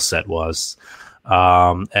skill set was.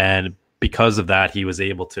 And because of that, he was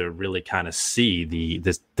able to really kind of see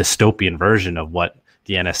this dystopian version of what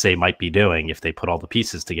the NSA might be doing if they put all the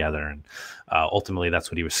pieces together. And ultimately,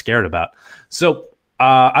 that's what he was scared about. So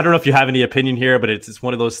I don't know if you have any opinion here, but it's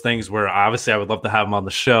one of those things where obviously I would love to have him on the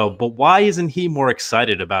show. But why isn't he more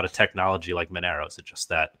excited about a technology like Monero? Is it just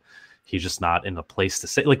that he's just not in a place to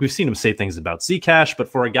say? Like, we've seen him say things about Zcash, but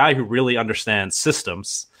for a guy who really understands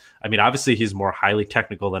systems, I mean, obviously he's more highly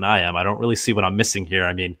technical than I am. I don't really see what I'm missing here.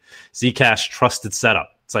 I mean, Zcash trusted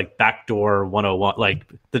setup. It's like backdoor 101. Like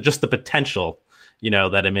just the potential, you know,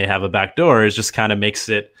 that it may have a backdoor is just kind of makes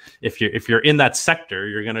it. If you're in that sector,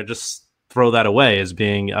 you're gonna just throw that away as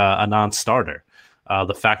being a non-starter.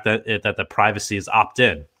 The fact that the privacy is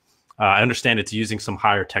opt-in. I understand it's using some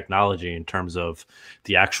higher technology in terms of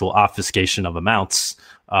the actual obfuscation of amounts,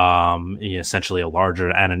 essentially a larger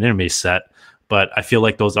anonymity set. But I feel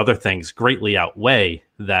like those other things greatly outweigh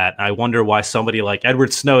that. I wonder why somebody like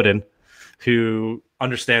Edward Snowden, who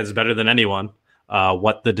understands better than anyone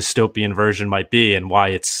what the dystopian version might be and why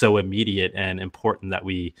it's so immediate and important that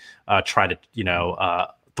we try to,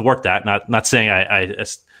 thwart that. Not saying I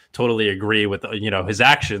totally agree with, his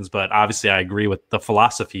actions, but obviously I agree with the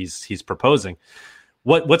philosophies he's proposing.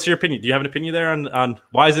 What's your opinion? Do you have an opinion there on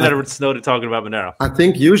why isn't Edward Snowden talking about Monero? I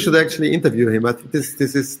think you should actually interview him. I think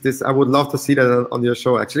this. I would love to see that on your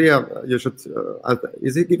show. Actually, you should.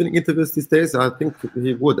 Is he giving interviews these days? I think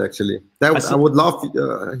he would actually. I would love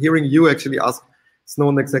hearing you actually ask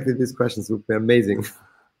Snowden exactly these questions. It would be amazing.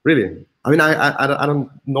 Really. I mean, I don't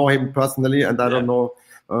know him personally, and I don't know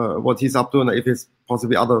what he's up to, and if he's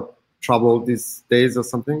possibly other trouble these days or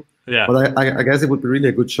something. Yeah, but I guess it would be really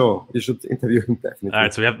a good show. You should interview him definitely. All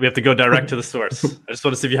right, so we have to go direct to the source. I just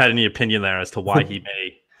want to see if you had any opinion there as to why he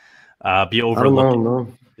may be overlooked. I don't know.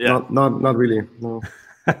 No, yeah, not really. No.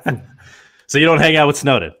 So you don't hang out with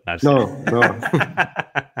Snowden? No.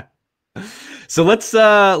 So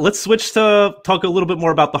let's switch to talk a little bit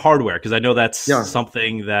more about the hardware, because I know that's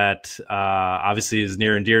something that obviously is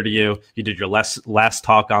near and dear to you. You did your last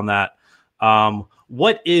talk on that.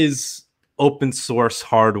 What is open source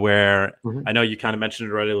hardware? Mm-hmm. I know you kind of mentioned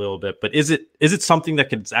it already a little bit, but is it something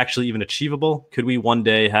that is actually even achievable? Could we one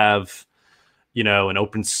day have, an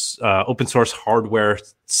open source hardware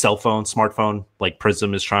cell phone, smartphone like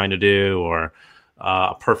Prism is trying to do, or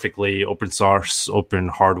a perfectly open source, open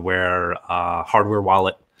hardware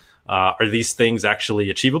wallet? Are these things actually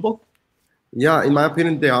achievable? Yeah, in my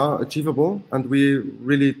opinion, they are achievable, and we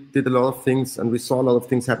really did a lot of things, and we saw a lot of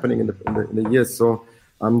things happening in the years. So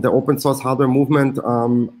the open source hardware movement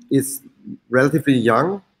is relatively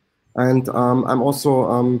young, and I'm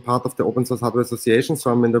also part of the Open Source Hardware Association.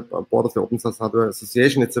 So I'm in the board of the Open Source Hardware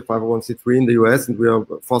Association. It's a 501c3 in the US, and we are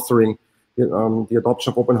fostering the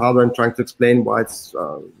adoption of open hardware and trying to explain why it's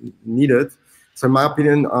needed. So in my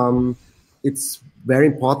opinion, it's very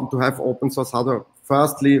important to have open source hardware,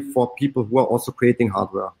 firstly, for people who are also creating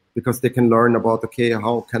hardware, because they can learn about,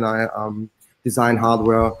 how can I design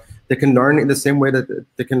hardware? They can learn in the same way that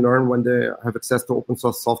they can learn when they have access to open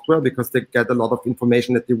source software, because they get a lot of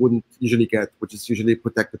information that they wouldn't usually get, which is usually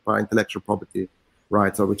protected by intellectual property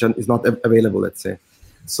rights, or which is not available, let's say.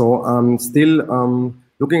 So still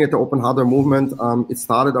looking at the open hardware movement, it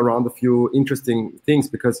started around a few interesting things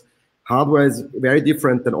because hardware is very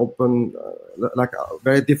different than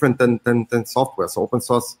very different than software. So open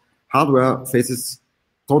source hardware faces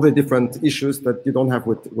totally different issues that you don't have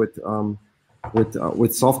with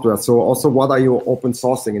software. So also, what are you open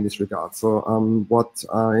sourcing in this regard? So what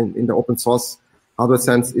in the open source hardware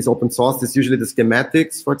sense is open source is usually the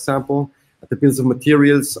schematics, for example, the bills of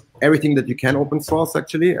materials, everything that you can open source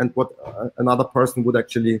actually, and what another person would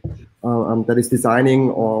actually that is designing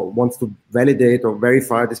or wants to validate or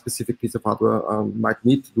verify the specific piece of hardware might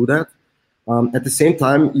need to do that. At the same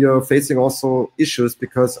time, you're facing also issues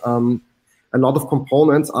because a lot of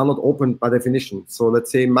components are not open by definition. So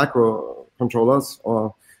let's say microcontrollers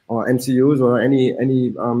or MCUs or any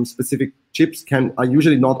specific chips are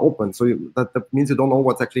usually not open. So that means you don't know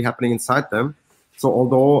what's actually happening inside them. So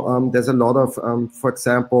although there's a lot of, for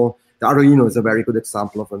example, the Arduino is a very good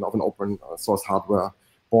example of an open source hardware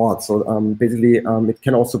board. So basically, it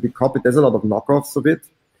can also be copied. There's a lot of knockoffs of it.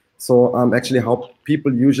 So actually, how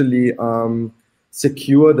people usually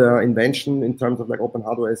secure their invention in terms of like open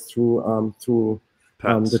hardware is through in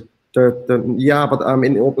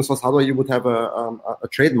open source hardware you would have a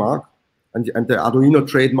trademark, and the Arduino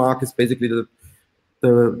trademark is basically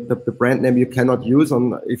the brand name you cannot use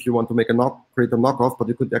if you want to create a knockoff, but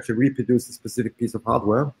you could actually reproduce a specific piece of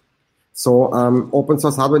hardware. So open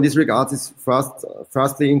source hardware in this regard is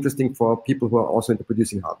firstly interesting for people who are also into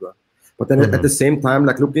producing hardware. But then at the same time,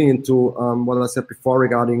 like looking into what I said before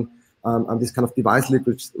regarding this kind of device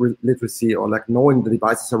literacy or like knowing the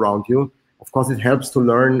devices around you, of course, it helps to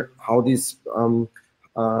learn how these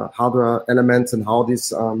hardware elements and how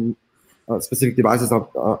these specific devices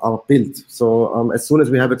are built. So as soon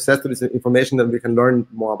as we have access to this information, then we can learn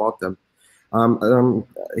more about them.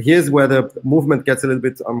 Here's where the movement gets a little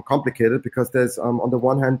bit complicated because there's, on the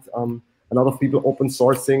one hand, a lot of people open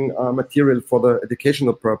sourcing material for the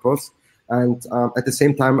educational purpose. And at the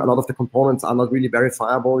same time, a lot of the components are not really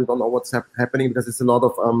verifiable. You don't know what's happening because there's a lot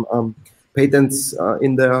of patents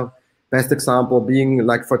in there. Best example being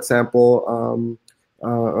like, for example,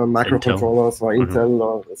 microcontrollers or Intel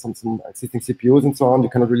or some existing CPUs and so on. You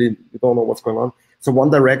don't know what's going on. So one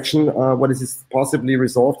direction, what is possibly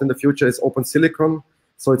resolved in the future is open silicon.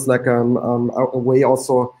 So it's like a way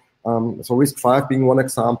also, so RISC-V being one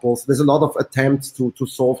example. So there's a lot of attempts to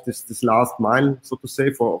solve this last mile, so to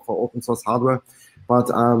say, for open source hardware. But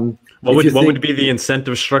what would be the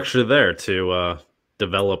incentive structure there to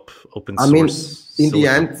develop open source? I mean, in the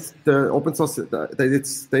end, the open source,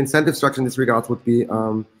 the incentive structure in this regard would be,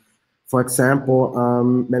 for example,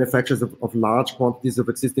 manufacturers of large quantities of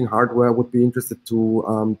existing hardware would be interested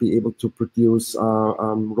to be able to produce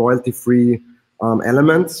royalty-free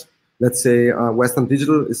elements. Let's say Western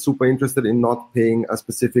Digital is super interested in not paying a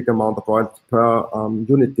specific amount of royalty per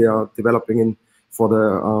unit they are developing in for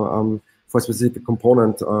a specific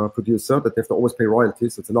component producer, that they have to always pay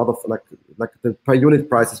royalties. It's a lot of like the per unit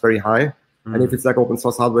price is very high. And if it's like open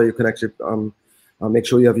source hardware, you can actually make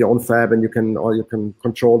sure you have your own fab and you can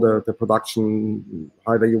control the production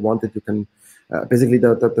however you want it. You can basically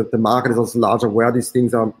the market is also larger where these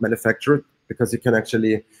things are manufactured because you can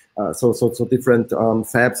actually so different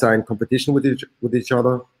fabs are in competition with each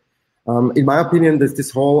other. In my opinion, this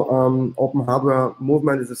whole open hardware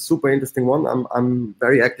movement is a super interesting one. I'm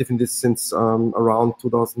very active in this since around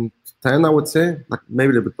 2010, I would say, like maybe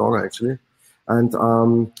a little bit longer actually. And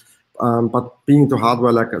but being into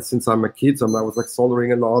hardware, like since I'm a kid, so I was like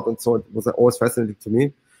soldering a lot, and so it was always fascinating to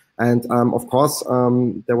me. And of course,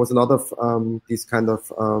 there was a lot of these kind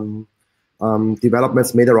of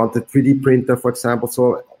developments made around the 3D printer, for example.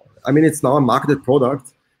 So I mean, it's now a marketed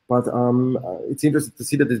product. But it's interesting to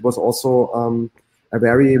see that it was also a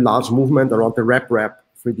very large movement around the RepRap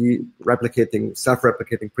 3D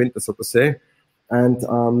self-replicating printer, so to say. And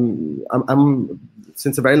I'm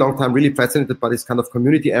since a very long time really fascinated by this kind of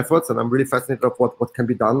community efforts, and I'm really fascinated of what can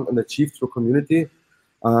be done and achieved through community.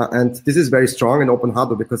 And this is very strong in open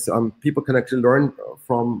hardware because people can actually learn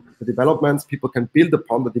from the developments. People can build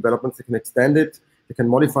upon the developments. They can extend it. They can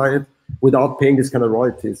modify it without paying this kind of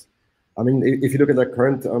royalties. I mean, if you look at the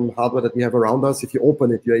current hardware that we have around us, if you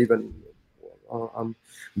open it, you're even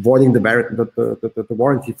voiding the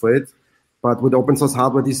warranty for it. But with open source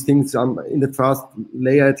hardware, these things in the first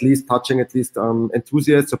layer, at least touching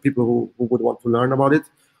enthusiasts or people who would want to learn about it.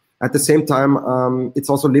 At the same time, it's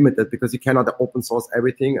also limited because you cannot open source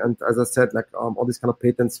everything. And as I said, like all these kind of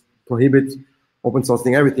patents prohibit open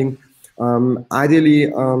sourcing everything.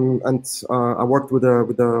 Ideally, I worked with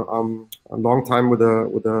a long time with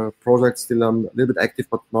a project. Still, I'm a little bit active,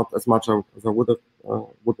 but not as much as I would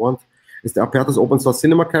want. is the Apertus open source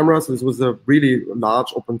cinema camera. So this was a really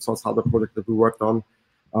large open source hardware project that we worked on,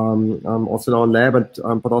 also in our lab,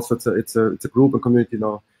 and but also it's a group and community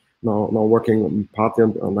now working partly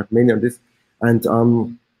on like mainly on this.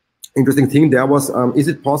 And interesting thing there was, is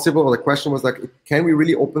it possible? Or the question was like, can we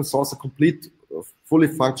really open source a complete, fully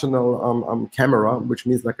functional camera, which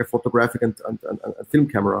means like a photographic and film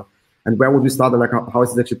camera? And where would we start? And like, how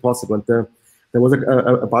is it actually possible? And there was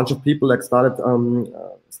a bunch of people like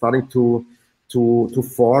starting to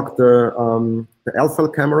fork the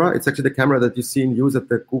Elfel camera. It's actually the camera that you see in use at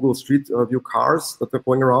the Google Street View cars that are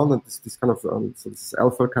going around, and this kind of so this is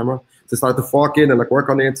Elfel camera. So they started to fork it and like work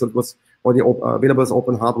on it. So it was already available as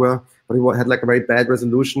open hardware, but it had like a very bad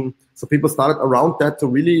resolution. So people started around that to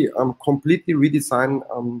really completely redesign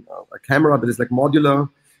a camera that is like modular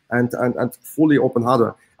and fully open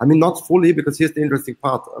hardware. I mean, not fully, because here's the interesting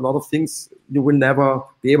part. A lot of things you will never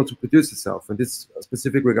be able to produce yourself. In this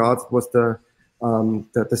specific regard was the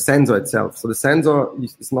sensor itself. So the sensor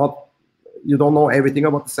is not, you don't know everything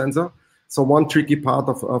about the sensor. So one tricky part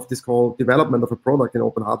of this whole development of a product in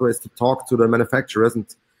open hardware is to talk to the manufacturers and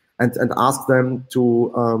ask them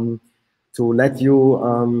to let you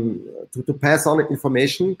to pass on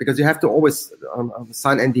information, because you have to always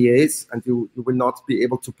sign NDAs, and you will not be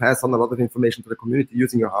able to pass on a lot of information to the community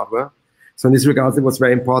using your hardware. So in this regard, it was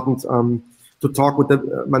very important to talk with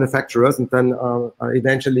the manufacturers, and then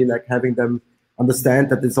eventually like having them understand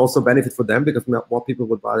that it's also a benefit for them, because more people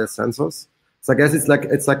would buy their sensors. So I guess it's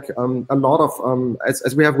like a lot of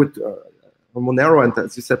as we have with Monero, and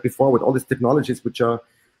as you said before, with all these technologies which are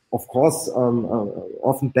of course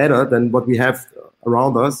often better than what we have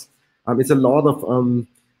around us. It's a lot of you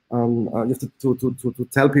have to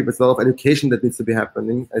tell people. It's a lot of education that needs to be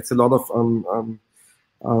happening. It's a lot of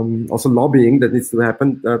also lobbying that needs to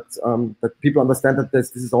happen. That people understand that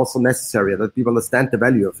this is also necessary. That people understand the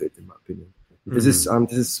value of it. In my opinion, this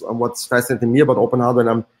is what's fascinating me about open hardware, and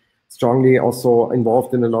I'm strongly also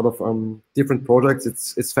involved in a lot of different projects.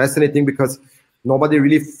 It's fascinating because nobody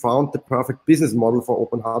really found the perfect business model for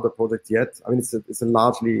open hardware projects yet. I mean, it's a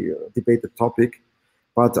largely debated topic,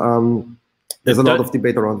 but there's a lot of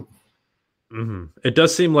debate around it. Mm-hmm. It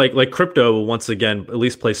does seem like crypto, once again, at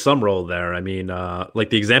least plays some role there. I mean, like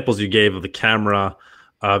the examples you gave of the camera,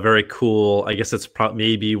 very cool. I guess it's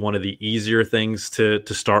maybe one of the easier things to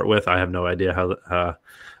start with. I have no idea how,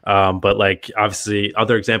 but like obviously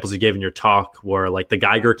other examples you gave in your talk were like the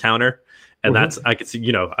Geiger counter. And that's, I could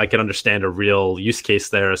see, I could understand a real use case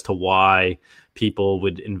there as to why people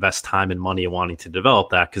would invest time and money wanting to develop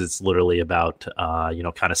that, because it's literally about,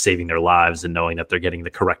 kind of saving their lives and knowing that they're getting the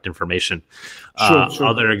correct information. Sure.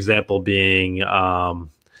 Other example being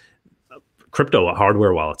crypto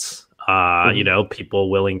hardware wallets, people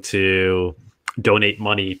willing to donate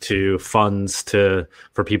money to funds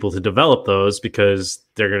for people to develop those, because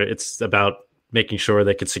it's about making sure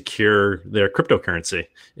they could secure their cryptocurrency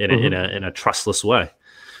in a trustless way.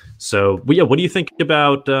 So, what do you think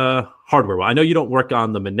about hardware? Well, I know you don't work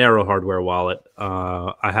on the Monero hardware wallet.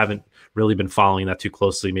 I haven't really been following that too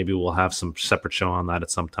closely. Maybe we'll have some separate show on that at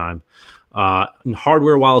some time. And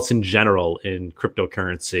hardware wallets in general in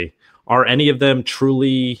cryptocurrency, are any of them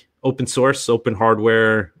truly open source, open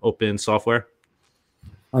hardware, open software?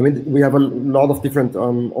 I mean, we have a lot of different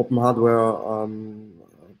open hardware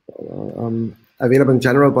available in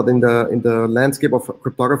general, but in the landscape of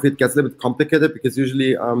cryptography, it gets a little bit complicated, because usually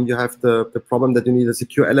you have the problem that you need a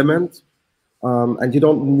secure element, and you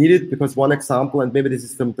don't need it, because one example, and maybe this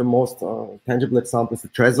is the most tangible example, is the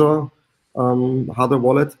Trezor hardware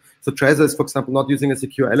wallet. So Trezor is, for example, not using a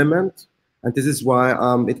secure element, and this is why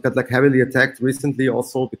it got like heavily attacked recently,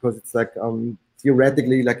 also because it's like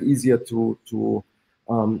theoretically like easier to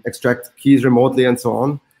extract keys remotely and so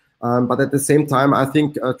on. But at the same time, I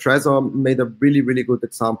think Trezor made a really, really good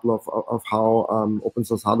example of how open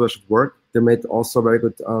source hardware should work. They made also very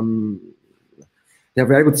good, they have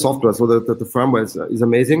very good software. So the firmware is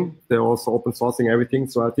amazing. They're also open sourcing everything.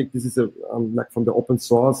 So I think this is like from the open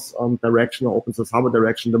source direction or open source hardware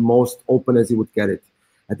direction, the most open as you would get it.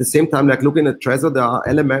 At the same time, like looking at Trezor, there are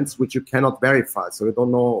elements which you cannot verify. So you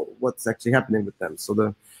don't know what's actually happening with them. So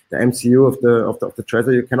the MCU of the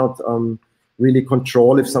Trezor, you cannot really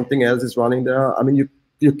control if something else is running there. I mean,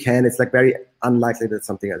 you can. It's like very unlikely that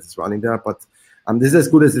something else is running there, but this is as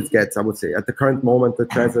good as it gets, I would say. At the current moment, the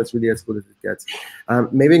Trezor is really as good as it gets.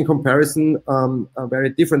 Maybe in comparison, a very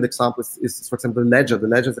different example is, for example, the Ledger. The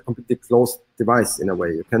Ledger is a completely closed device in a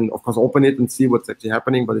way. You can, of course, open it and see what's actually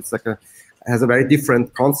happening, but it's like has a very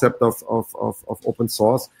different concept of open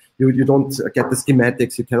source. You don't get the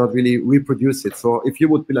schematics. You cannot really reproduce it. So if you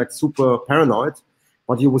would be like super paranoid,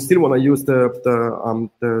 but you would still want to use the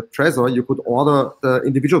Trezor, you could order the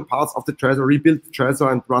individual parts of the Trezor, rebuild the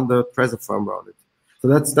Trezor, and run the Trezor firmware on it. So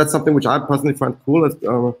that's something which I personally find cool, as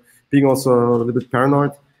being also a little bit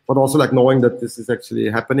paranoid, but also like knowing that this is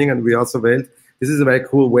actually happening and we are surveilled. This is a very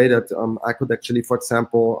cool way that I could actually, for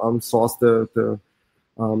example, source the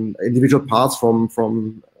individual parts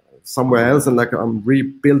from somewhere else and like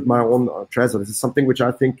rebuild my own Trezor. This is something which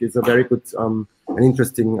I think is a very good and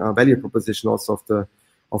interesting value proposition also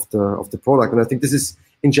of the product. And I think this is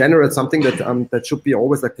in general something that that should be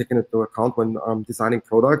always like taken into account when designing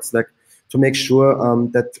products, like to make sure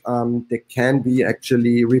that they can be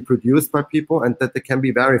actually reproduced by people and that they can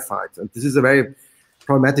be verified. And this is a very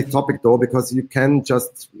problematic topic though, because you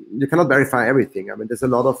cannot verify everything. I mean, there's a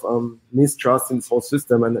lot of mistrust in this whole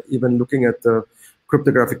system, and even looking at the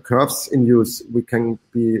cryptographic curves in use, we can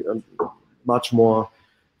be much more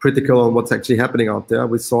critical on what's actually happening out there.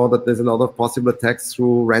 We saw that there's a lot of possible attacks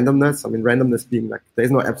through randomness. I mean, randomness being like, there's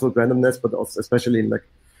no absolute randomness, but also especially in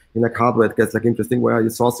hardware, it gets like interesting. Where are you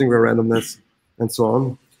sourcing the randomness and so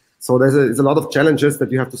on? So there's a lot of challenges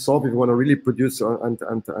that you have to solve if you want to really produce and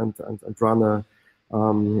run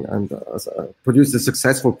produce a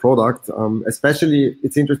successful product. Especially,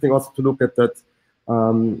 it's interesting also to look at that.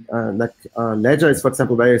 Ledger is, for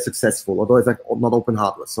example, very successful, although it's like not open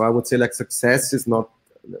hardware. So I would say like success is not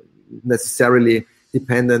necessarily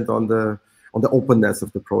dependent on the openness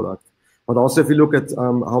of the product. But also, if you look at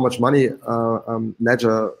how much money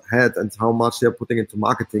Ledger had and how much they're putting into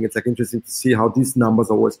marketing, it's like interesting to see how these numbers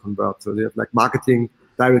always convert. So they have like marketing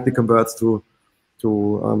directly converts to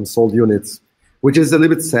sold units, which is a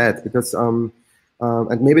little bit sad because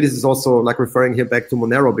and maybe this is also like referring here back to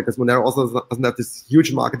Monero, because Monero also doesn't have this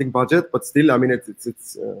huge marketing budget, but still, I mean,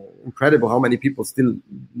 it's incredible how many people still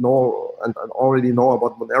know and already know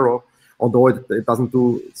about Monero, although it doesn't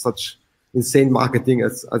do such insane marketing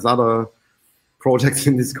as other projects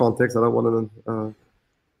in this context. I don't want to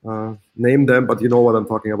name them, but you know what I'm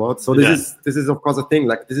talking about. So this is of course a thing.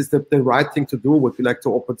 Like this is the right thing to do. Would we like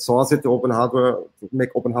to open source it, to open hardware, to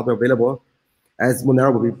make open hardware available? As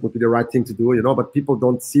Monero would be the right thing to do, you know, but people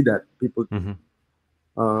don't see that. People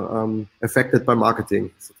are affected by marketing,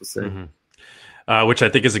 so to say. Which I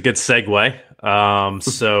think is a good segue.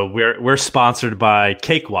 So we're sponsored by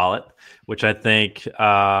Cake Wallet, which I think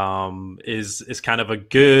is kind of a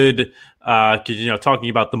good, talking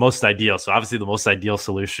about the most ideal. So obviously the most ideal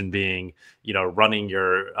solution being, running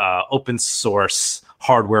your open source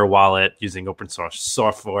hardware wallet using open source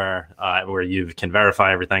software where you can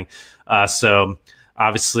verify everything. So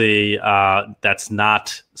obviously that's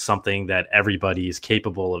not something that everybody is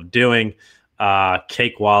capable of doing.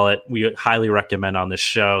 Cake Wallet, we highly recommend on this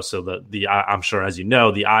show. So I'm sure, as you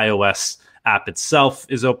know, the iOS app itself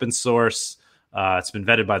is open source. It's been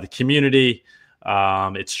vetted by the community.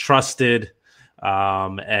 It's trusted.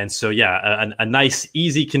 And so, a nice,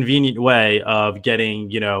 easy, convenient way of getting,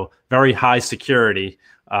 very high security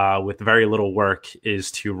with very little work is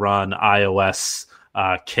to run iOS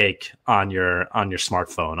Cake on your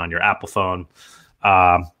smartphone, on your Apple phone.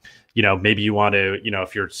 Maybe you want to,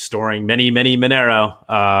 if you're storing many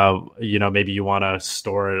Monero, maybe you want to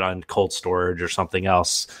store it on cold storage or something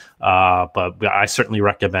else. But I certainly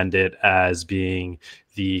recommend it as being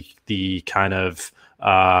the kind of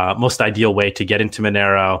most ideal way to get into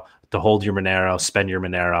Monero, to hold your Monero, spend your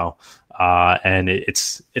Monero. And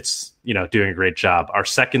it's doing a great job. Our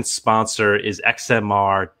second sponsor is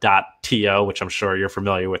XMR.to, which I'm sure you're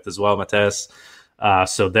familiar with as well, Matthias.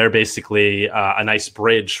 So they're basically a nice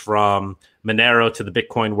bridge from Monero to the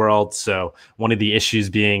Bitcoin world. So one of the issues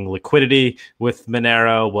being liquidity with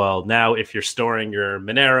Monero. Well, now if you're storing your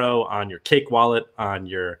Monero on your Cake Wallet, on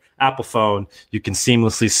your Apple phone, you can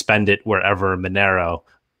seamlessly spend it wherever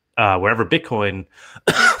Bitcoin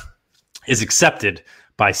is accepted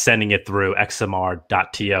by sending it through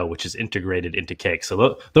XMR.to, which is integrated into Cake.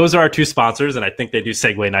 So those are our two sponsors, and I think they do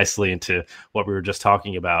segue nicely into what we were just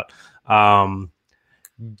talking about.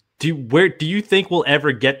 Do you think we'll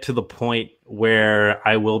ever get to the point where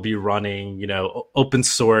I will be running, open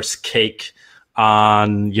source Cake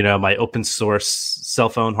on, my open source cell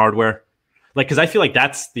phone hardware? Like, because I feel like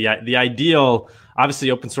that's the ideal.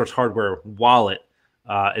 Obviously, open source hardware wallet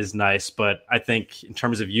is nice, but I think in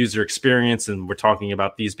terms of user experience, and we're talking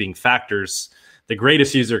about these being factors, the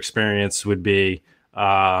greatest user experience would be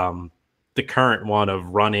the current one of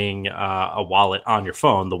running a wallet on your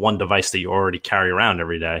phone, the one device that you already carry around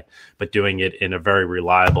every day, but doing it in a very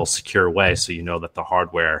reliable, secure way, so you know that the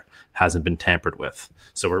hardware hasn't been tampered with.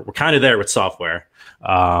 So we're kind of there with software.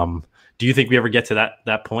 Do you think we ever get to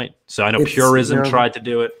that point? So I know Purism tried to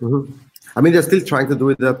do it. Mm-hmm. I mean, they're still trying to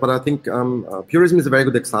do that, but I think Purism is a very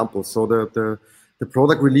good example. So the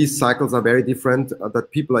product release cycles are very different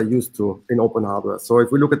that people are used to in open hardware. So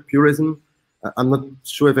if we look at Purism, I'm not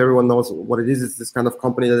sure if everyone knows what it is. It's this kind of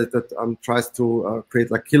company that tries to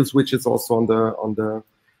create like kill switches also on the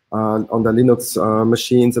Linux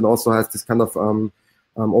machines, and also has this kind of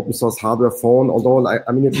open source hardware phone. Although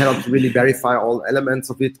I mean, you cannot really verify all elements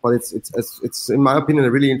of it, but it's in my opinion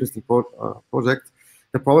a really interesting project.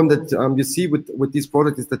 The problem that you see with this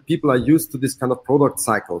product is that people are used to this kind of product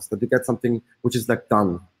cycles, that you get something which is like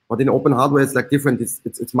done. But in open hardware, it's like different.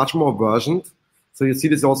 It's much more versioned. So you see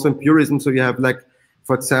this also in Purism. So you have like,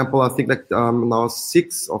 for example, I think like now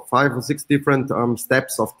 5 or 6 different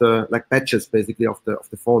steps of the like batches basically of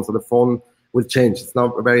the phone. So the phone will change. It's now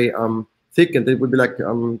very thick, and it will be like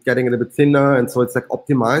getting a little bit thinner, and so it's like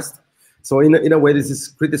optimized. So in a way, this is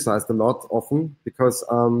criticized a lot often because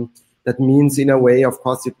that means in a way, of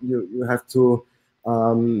course, you have to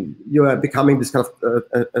you are becoming this kind of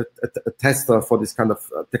a tester for this kind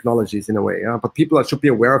of technologies in a way. Yeah? But people should be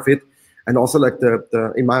aware of it. And also, like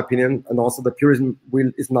the in my opinion, and also the Purism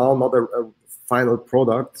is now not a final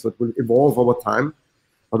product, so it will evolve over time.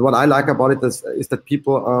 But what I like about it is that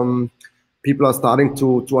people are starting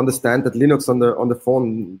to understand that Linux on the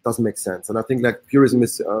phone doesn't make sense. And I think like Purism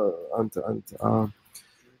is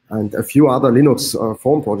and a few other Linux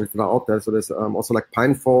phone projects that are out there. So there's also like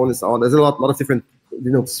PinePhone is out. There's a lot of different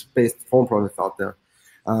Linux-based phone projects out there.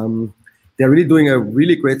 They're really doing a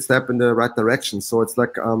really great step in the right direction. So it's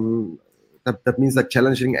like that means like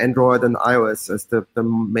challenging Android and iOS as the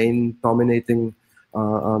main dominating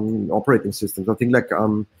operating systems. I think like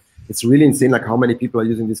it's really insane like how many people are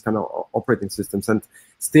using these kind of operating systems. And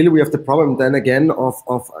still we have the problem then again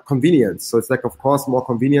of convenience. So it's like, of course, more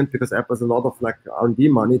convenient because Apple has a lot of like R&D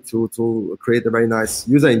money to create a very nice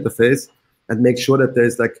user interface and make sure that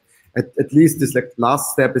there's like at least this like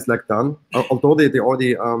last step is like done. Although they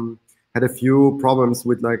already had a few problems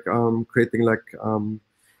with like creating like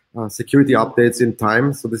security updates in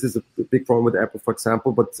time. So this is a big problem with Apple, for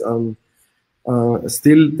example. But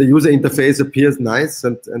still, the user interface appears nice,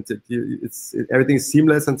 and everything is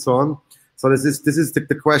seamless and so on. So this is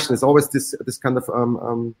the question. It's always this kind of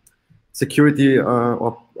security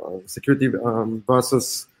security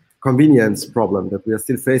versus convenience problem that we are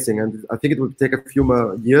still facing, and I think it will take a few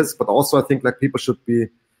more years. But also, I think like people should be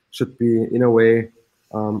in a way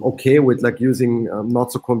okay with like using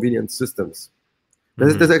not so convenient systems.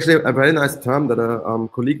 Mm-hmm. There's actually a very nice term that a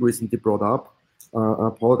colleague recently brought up.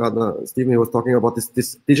 Paul Gardner, Stephen, he was talking about this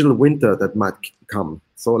digital winter that might come.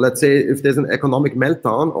 So let's say if there's an economic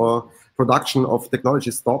meltdown or production of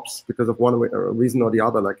technology stops because of one reason or the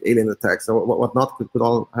other, like alien attacks or whatnot, could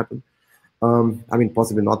all happen. I mean,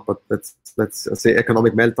 possibly not, but let's say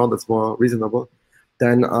economic meltdown, that's more reasonable.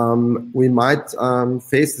 Then we might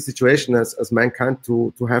face the situation as mankind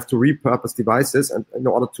to have to repurpose devices and in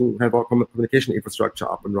order to have our communication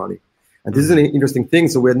infrastructure up and running. And this is an interesting thing.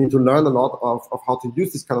 So we need to learn a lot of how to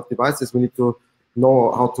use these kind of devices. We need to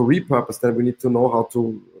know how to repurpose them. We need to know how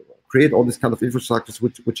to create all these kind of infrastructures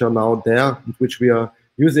which are now there, which we are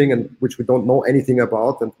using and which we don't know anything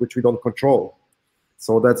about and which we don't control.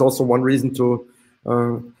 So that's also one reason to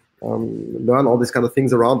learn all these kind of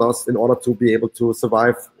things around us in order to be able to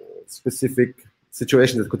survive specific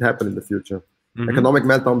situations that could happen in the future. Mm-hmm. Economic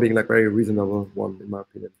meltdown being like very reasonable one, in my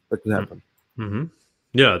opinion, that could happen. Mm-hmm.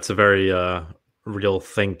 Yeah, it's a very real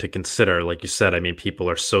thing to consider. Like you said, I mean, people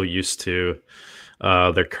are so used to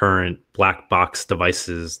their current black box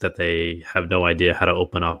devices that they have no idea how to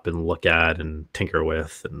open up and look at and tinker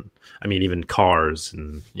with. And I mean, even cars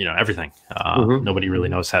and, everything. Mm-hmm. Nobody really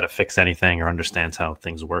knows how to fix anything or understands how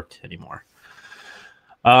things work anymore.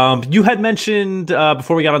 You had mentioned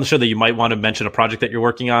before we got on the show that you might want to mention a project that you're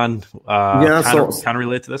working on. Kind of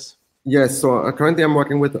related to this. Yes, so currently I'm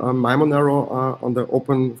working with MyMonero on the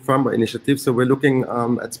Open Firmware Initiative. So we're looking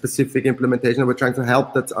at specific implementation. We're trying to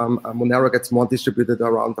help that Monero gets more distributed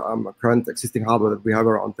around current existing hardware that we have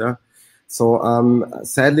around there. So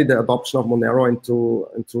sadly, the adoption of Monero into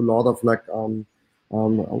a lot of like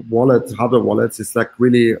hardware wallets is like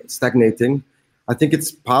really stagnating. I think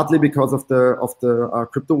it's partly because of the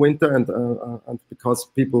crypto winter and because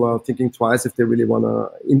people are thinking twice if they really want to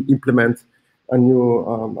implement a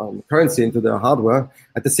new currency into their hardware.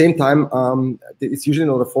 At the same time, it's usually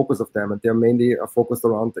not a focus of them, and they're mainly focused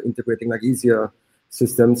around integrating like easier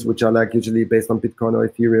systems, which are like usually based on Bitcoin or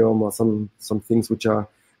Ethereum or some things which are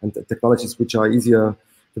and technologies which are easier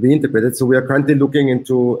to be integrated. So we are currently looking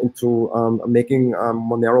into making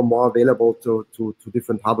Monero more available to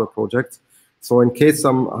different hardware projects. So in case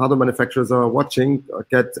some hardware manufacturers are watching,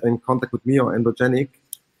 get in contact with me or Endogenic.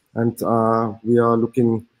 and we are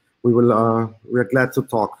glad to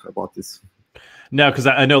talk about this. No, because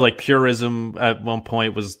I know like Purism at one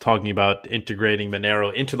point was talking about integrating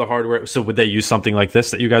Monero into the hardware. So would they use something like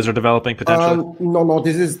this that you guys are developing potentially? No.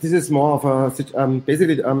 This is more of a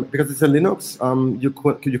basically because it's a Linux.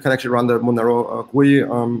 You can actually run the Monero GUI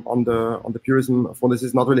on the Purism phone. This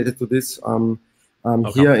is not related to this.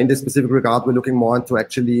 Okay. Here in this specific regard, we're looking more into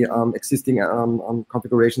actually existing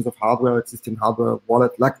configurations of hardware, existing hardware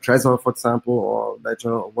wallet like Trezor, for example, or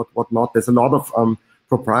Ledger, or whatnot. There's a lot of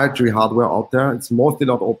proprietary hardware out there. It's mostly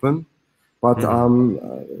not open, but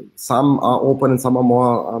some are open and some are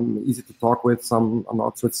more easy to talk with. Some are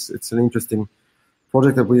not. So it's an interesting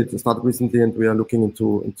project that we started recently, and we are looking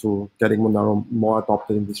into getting Monero more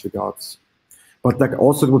adopted in these regards. But like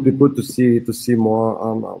also, it would be good to see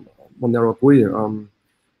more Monero GUI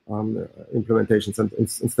implementations and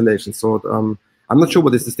installations. So I'm not sure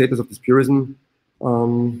what is the status of this Purism.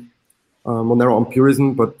 Monero on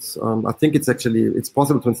Purism, but I think it's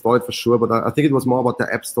possible to install it for sure. But I think it was more about the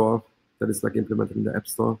App Store that is like implemented in the App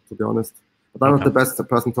Store, to be honest. But I'm not the best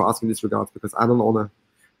person to ask in this regard because I don't own a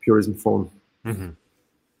Purism phone.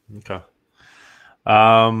 Mm-hmm. Okay.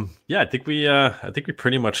 Yeah, I think we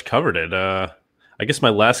pretty much covered it. I guess my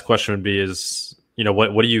last question would be is,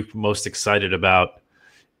 what are you most excited about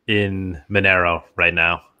in Monero right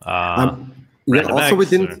now? Also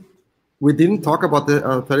we didn't talk about the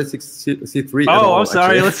 36C3. Oh, I'm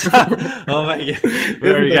sorry. Oh my god!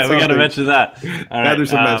 We got to mention that. All right. We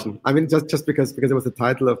should mention. I mean, just because it was the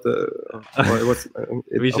title of the.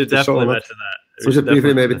 We should definitely mention that. So we should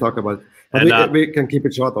briefly maybe talk about it. But we can keep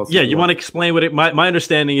it short also. Yeah, you want to explain what it... My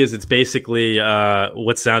understanding is it's basically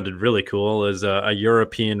what sounded really cool is a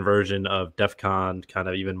European version of DEF CON, kind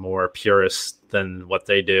of even more purist than what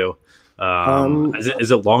they do.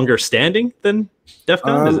 Is it longer standing than DEF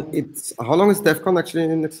CON? How long is DEF CON actually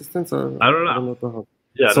in existence? I don't know.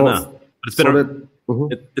 I don't know.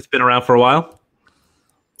 It's been around for a while.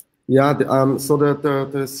 Yeah, so the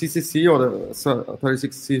CCC or the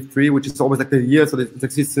 36C3, which is always like the year, so it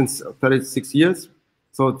exists since 36 years.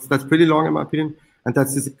 So that's pretty long in my opinion. And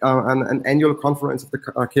that's an annual conference of the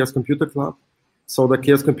Chaos Computer Club. So the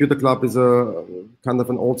Chaos Computer Club is a kind of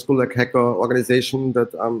an old school like hacker organization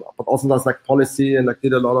that, but also does like policy and like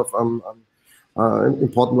did a lot of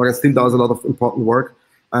important work and still does a lot of important work.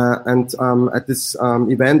 And at this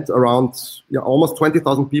event, around almost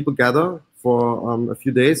 20,000 people gather for a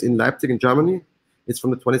few days in Leipzig in Germany. It's from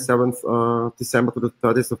the 27th December to the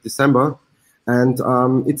 30th of December. And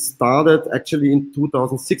it started actually in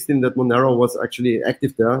 2016 that Monero was actually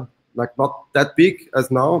active there. Like not that big as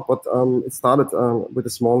now, but it started with a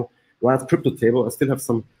small Riot crypto table. I still have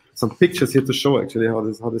some pictures here to show actually how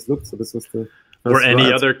this looked. So this was the Were any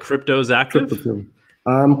Riot other cryptos active?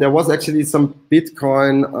 There was actually some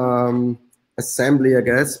Bitcoin assembly, I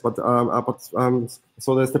guess, but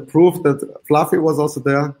so there's the proof that Fluffy was also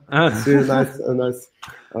there. It's really a nice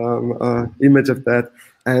image of that.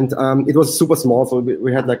 And it was super small, so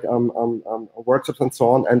we had like workshops and so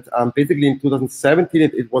on. And basically in 2017,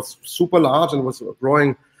 it was super large and was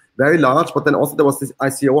growing very large. But then also there was this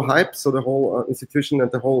ICO hype, so the whole institution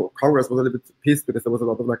and the whole Congress was a little bit pissed because there was a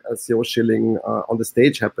lot of like ICO shilling on the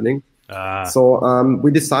stage happening. So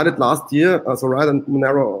we decided last year, so Riot and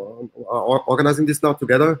Monero are organizing this now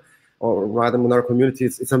together, or Riot and Monero community.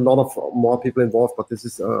 It's a lot of more people involved, but this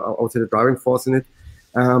is I would say the driving force in it.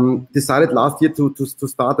 Decided last year to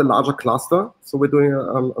start a larger cluster. So we're doing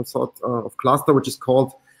a sort of cluster which is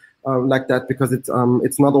called like that because it's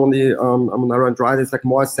not only Monero and Riot. It's like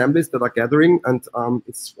more assemblies that are gathering, and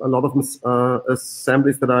it's a lot of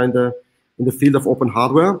assemblies that are in the field of open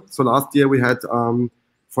hardware. So last year we had,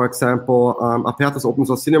 for example, Apertus Open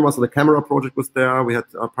Source Cinema. So the camera project was there. We had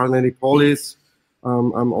Parallel Polis,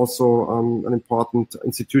 also an important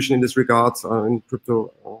institution in this regard in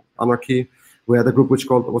crypto anarchy. We had a group which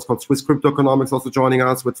was called Swiss Crypto Economics also joining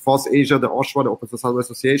us, with FOSS Asia, the OSHWA, the Open Source Hardware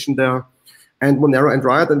Association there, and Monero and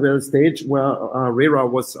Riot. And we had a stage where Rera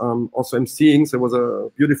was also emceeing. So it was a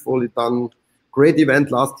beautifully done, great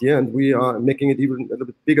event last year, and we are making it even a little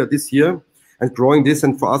bit bigger this year and growing this.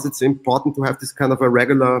 And for us, it's important to have this kind of a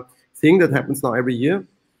regular thing that happens now every year.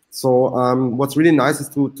 So what's really nice is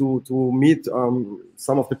to meet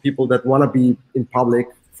some of the people that want to be in public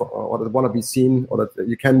or that want to be seen, or that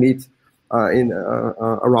you can meet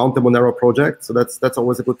around the Monero project. So that's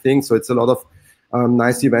always a good thing. So it's a lot of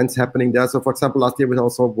nice events happening there. So for example, last year we had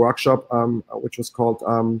also a workshop which was called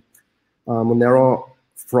Monero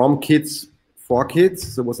from Kids for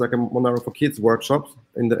Kids. So it was like a Monero for Kids workshop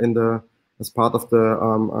in the as part of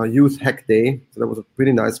the Youth Hack Day. So that was a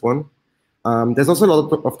pretty nice one. There's also a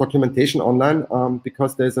lot of documentation online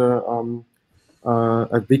because there's a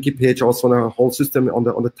wiki page also on a whole system on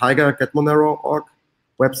the Tiger Get Monero org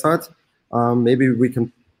website. Maybe we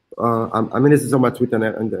can. I mean, this is on my Twitter,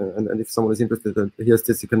 and if someone is interested and hears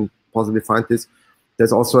this, you can possibly find this.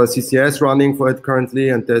 There's also a CCS running for it currently,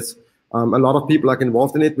 and there's a lot of people like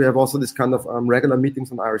involved in it. We have also this kind of regular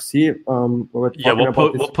meetings on IRC.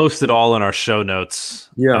 We'll post it all in our show notes.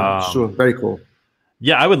 Yeah, sure, very cool.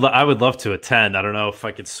 Yeah, I would love to attend. I don't know if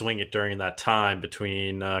I could swing it during that time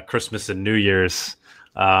between Christmas and New Year's.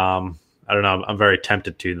 I don't know. I'm very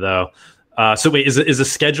tempted to though. So wait, is a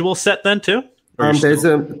schedule set then too? There's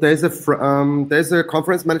a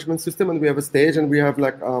conference management system, and we have a stage, and we have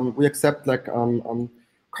like we accept like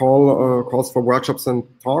calls for workshops and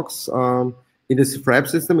talks. In this Frab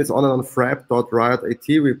system, it's on frab.riot.at.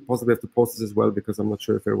 We possibly have to post this as well because I'm not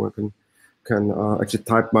sure if everyone can actually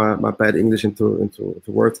type my bad English into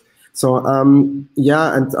words. So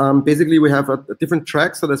basically we have a different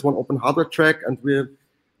track. So there's one open hardware track, and we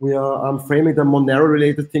are framing the Monero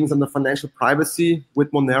related things under financial privacy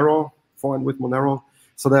with Monero.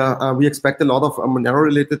 So we expect a lot of Monero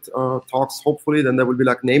related talks. Hopefully, then there will be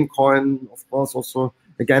like Namecoin, of course, also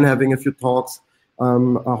again having a few talks.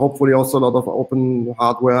 Hopefully, also a lot of open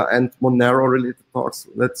hardware and Monero related talks.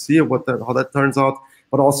 Let's see how that turns out.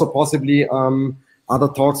 But also possibly other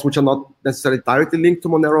talks which are not necessarily directly linked to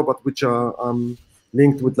Monero, but which are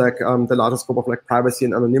linked with like the larger scope of like privacy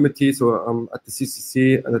and anonymity. So at the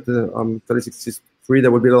CCC and at the 3063,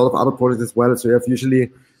 there will be a lot of other projects as well. So you have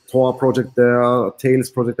usually Tor project there, Tails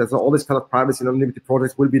project there. So all these kind of privacy and anonymity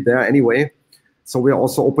projects will be there anyway. So we are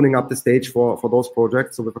also opening up the stage for those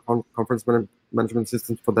projects. So we have a conference management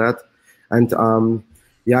system for that. And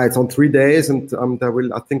it's on 3 days, and there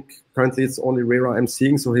will, I think currently it's only Rera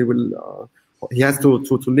emceeing, so he has to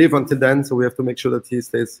live until then. So we have to make sure that he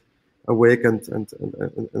stays awake and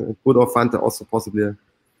good, or find also possibly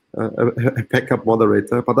a backup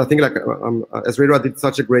moderator. But I think like as Rera did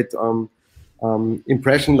such a great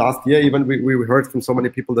impression last year, even we heard from so many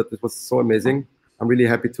people that it was so amazing. I'm really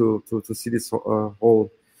happy to see this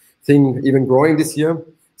whole thing even growing this year.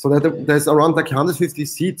 So that there's around like 150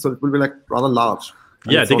 seats, so it will be like rather large.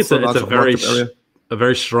 And I think it's a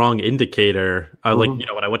very strong indicator. Like,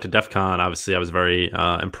 when I went to DEF CON, obviously I was very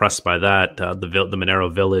impressed by that, the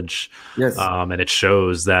Monero Village. Yes. And it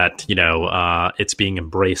shows that, it's being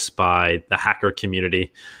embraced by the hacker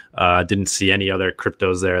community. Didn't see any other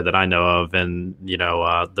cryptos there that I know of. And,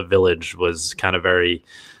 the Village was kind of very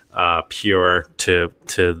pure to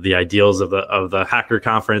the ideals of the hacker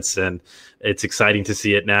conference, and it's exciting to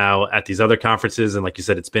see it now at these other conferences. And like you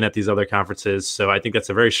said, it's been at these other conferences. So I think that's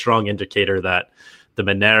a very strong indicator that the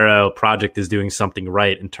Monero project is doing something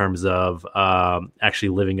right in terms of actually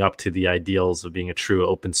living up to the ideals of being a true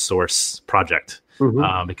open source project,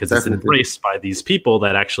 because Definitely. It's embraced by these people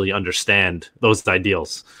that actually understand those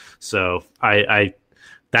ideals. So I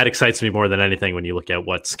that excites me more than anything when you look at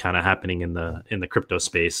what's kind of happening in the crypto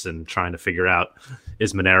space and trying to figure out,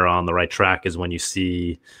 is Monero on the right track, is when you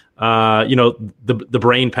see the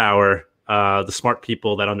brain power, the smart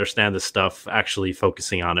people that understand this stuff actually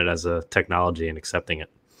focusing on it as a technology and accepting it.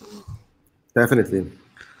 Definitely.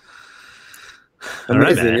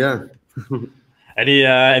 Amazing, yeah.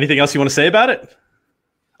 Anything else you want to say about it?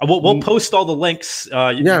 We'll post all the links.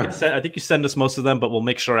 I think you send us most of them, but we'll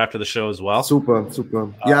make sure after the show as well. Super.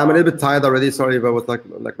 Yeah, I'm a little bit tired already. Sorry if I was like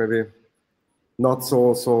maybe not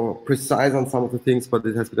so precise on some of the things, but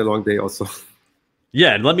it has been a long day also.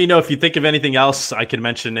 Yeah, and let me know if you think of anything else I can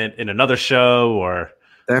mention it in another show, or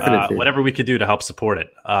whatever we could do to help support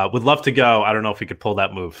it. Would love to go. I don't know if we could pull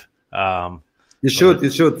that move. You should.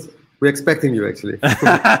 We're expecting you, actually.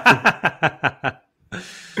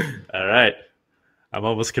 All right. I'm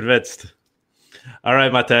almost convinced. All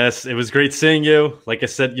right, Matthias, it was great seeing you. Like I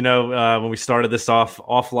said, when we started this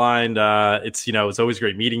offline, it's always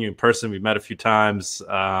great meeting you in person. We've met a few times.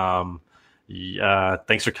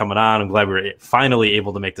 Thanks for coming on. I'm glad we were finally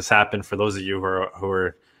able to make this happen. For those of you who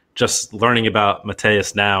are just learning about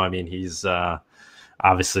Matthias now, I mean, he's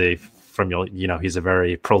obviously he's a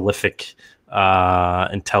very prolific,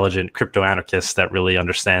 intelligent crypto anarchist that really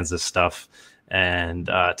understands this stuff. And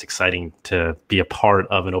it's exciting to be a part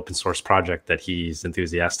of an open source project that he's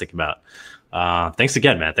enthusiastic about. Thanks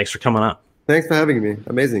again, man. Thanks for coming on. Thanks for having me.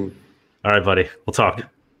 Amazing. All right, buddy. We'll talk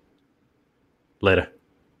later.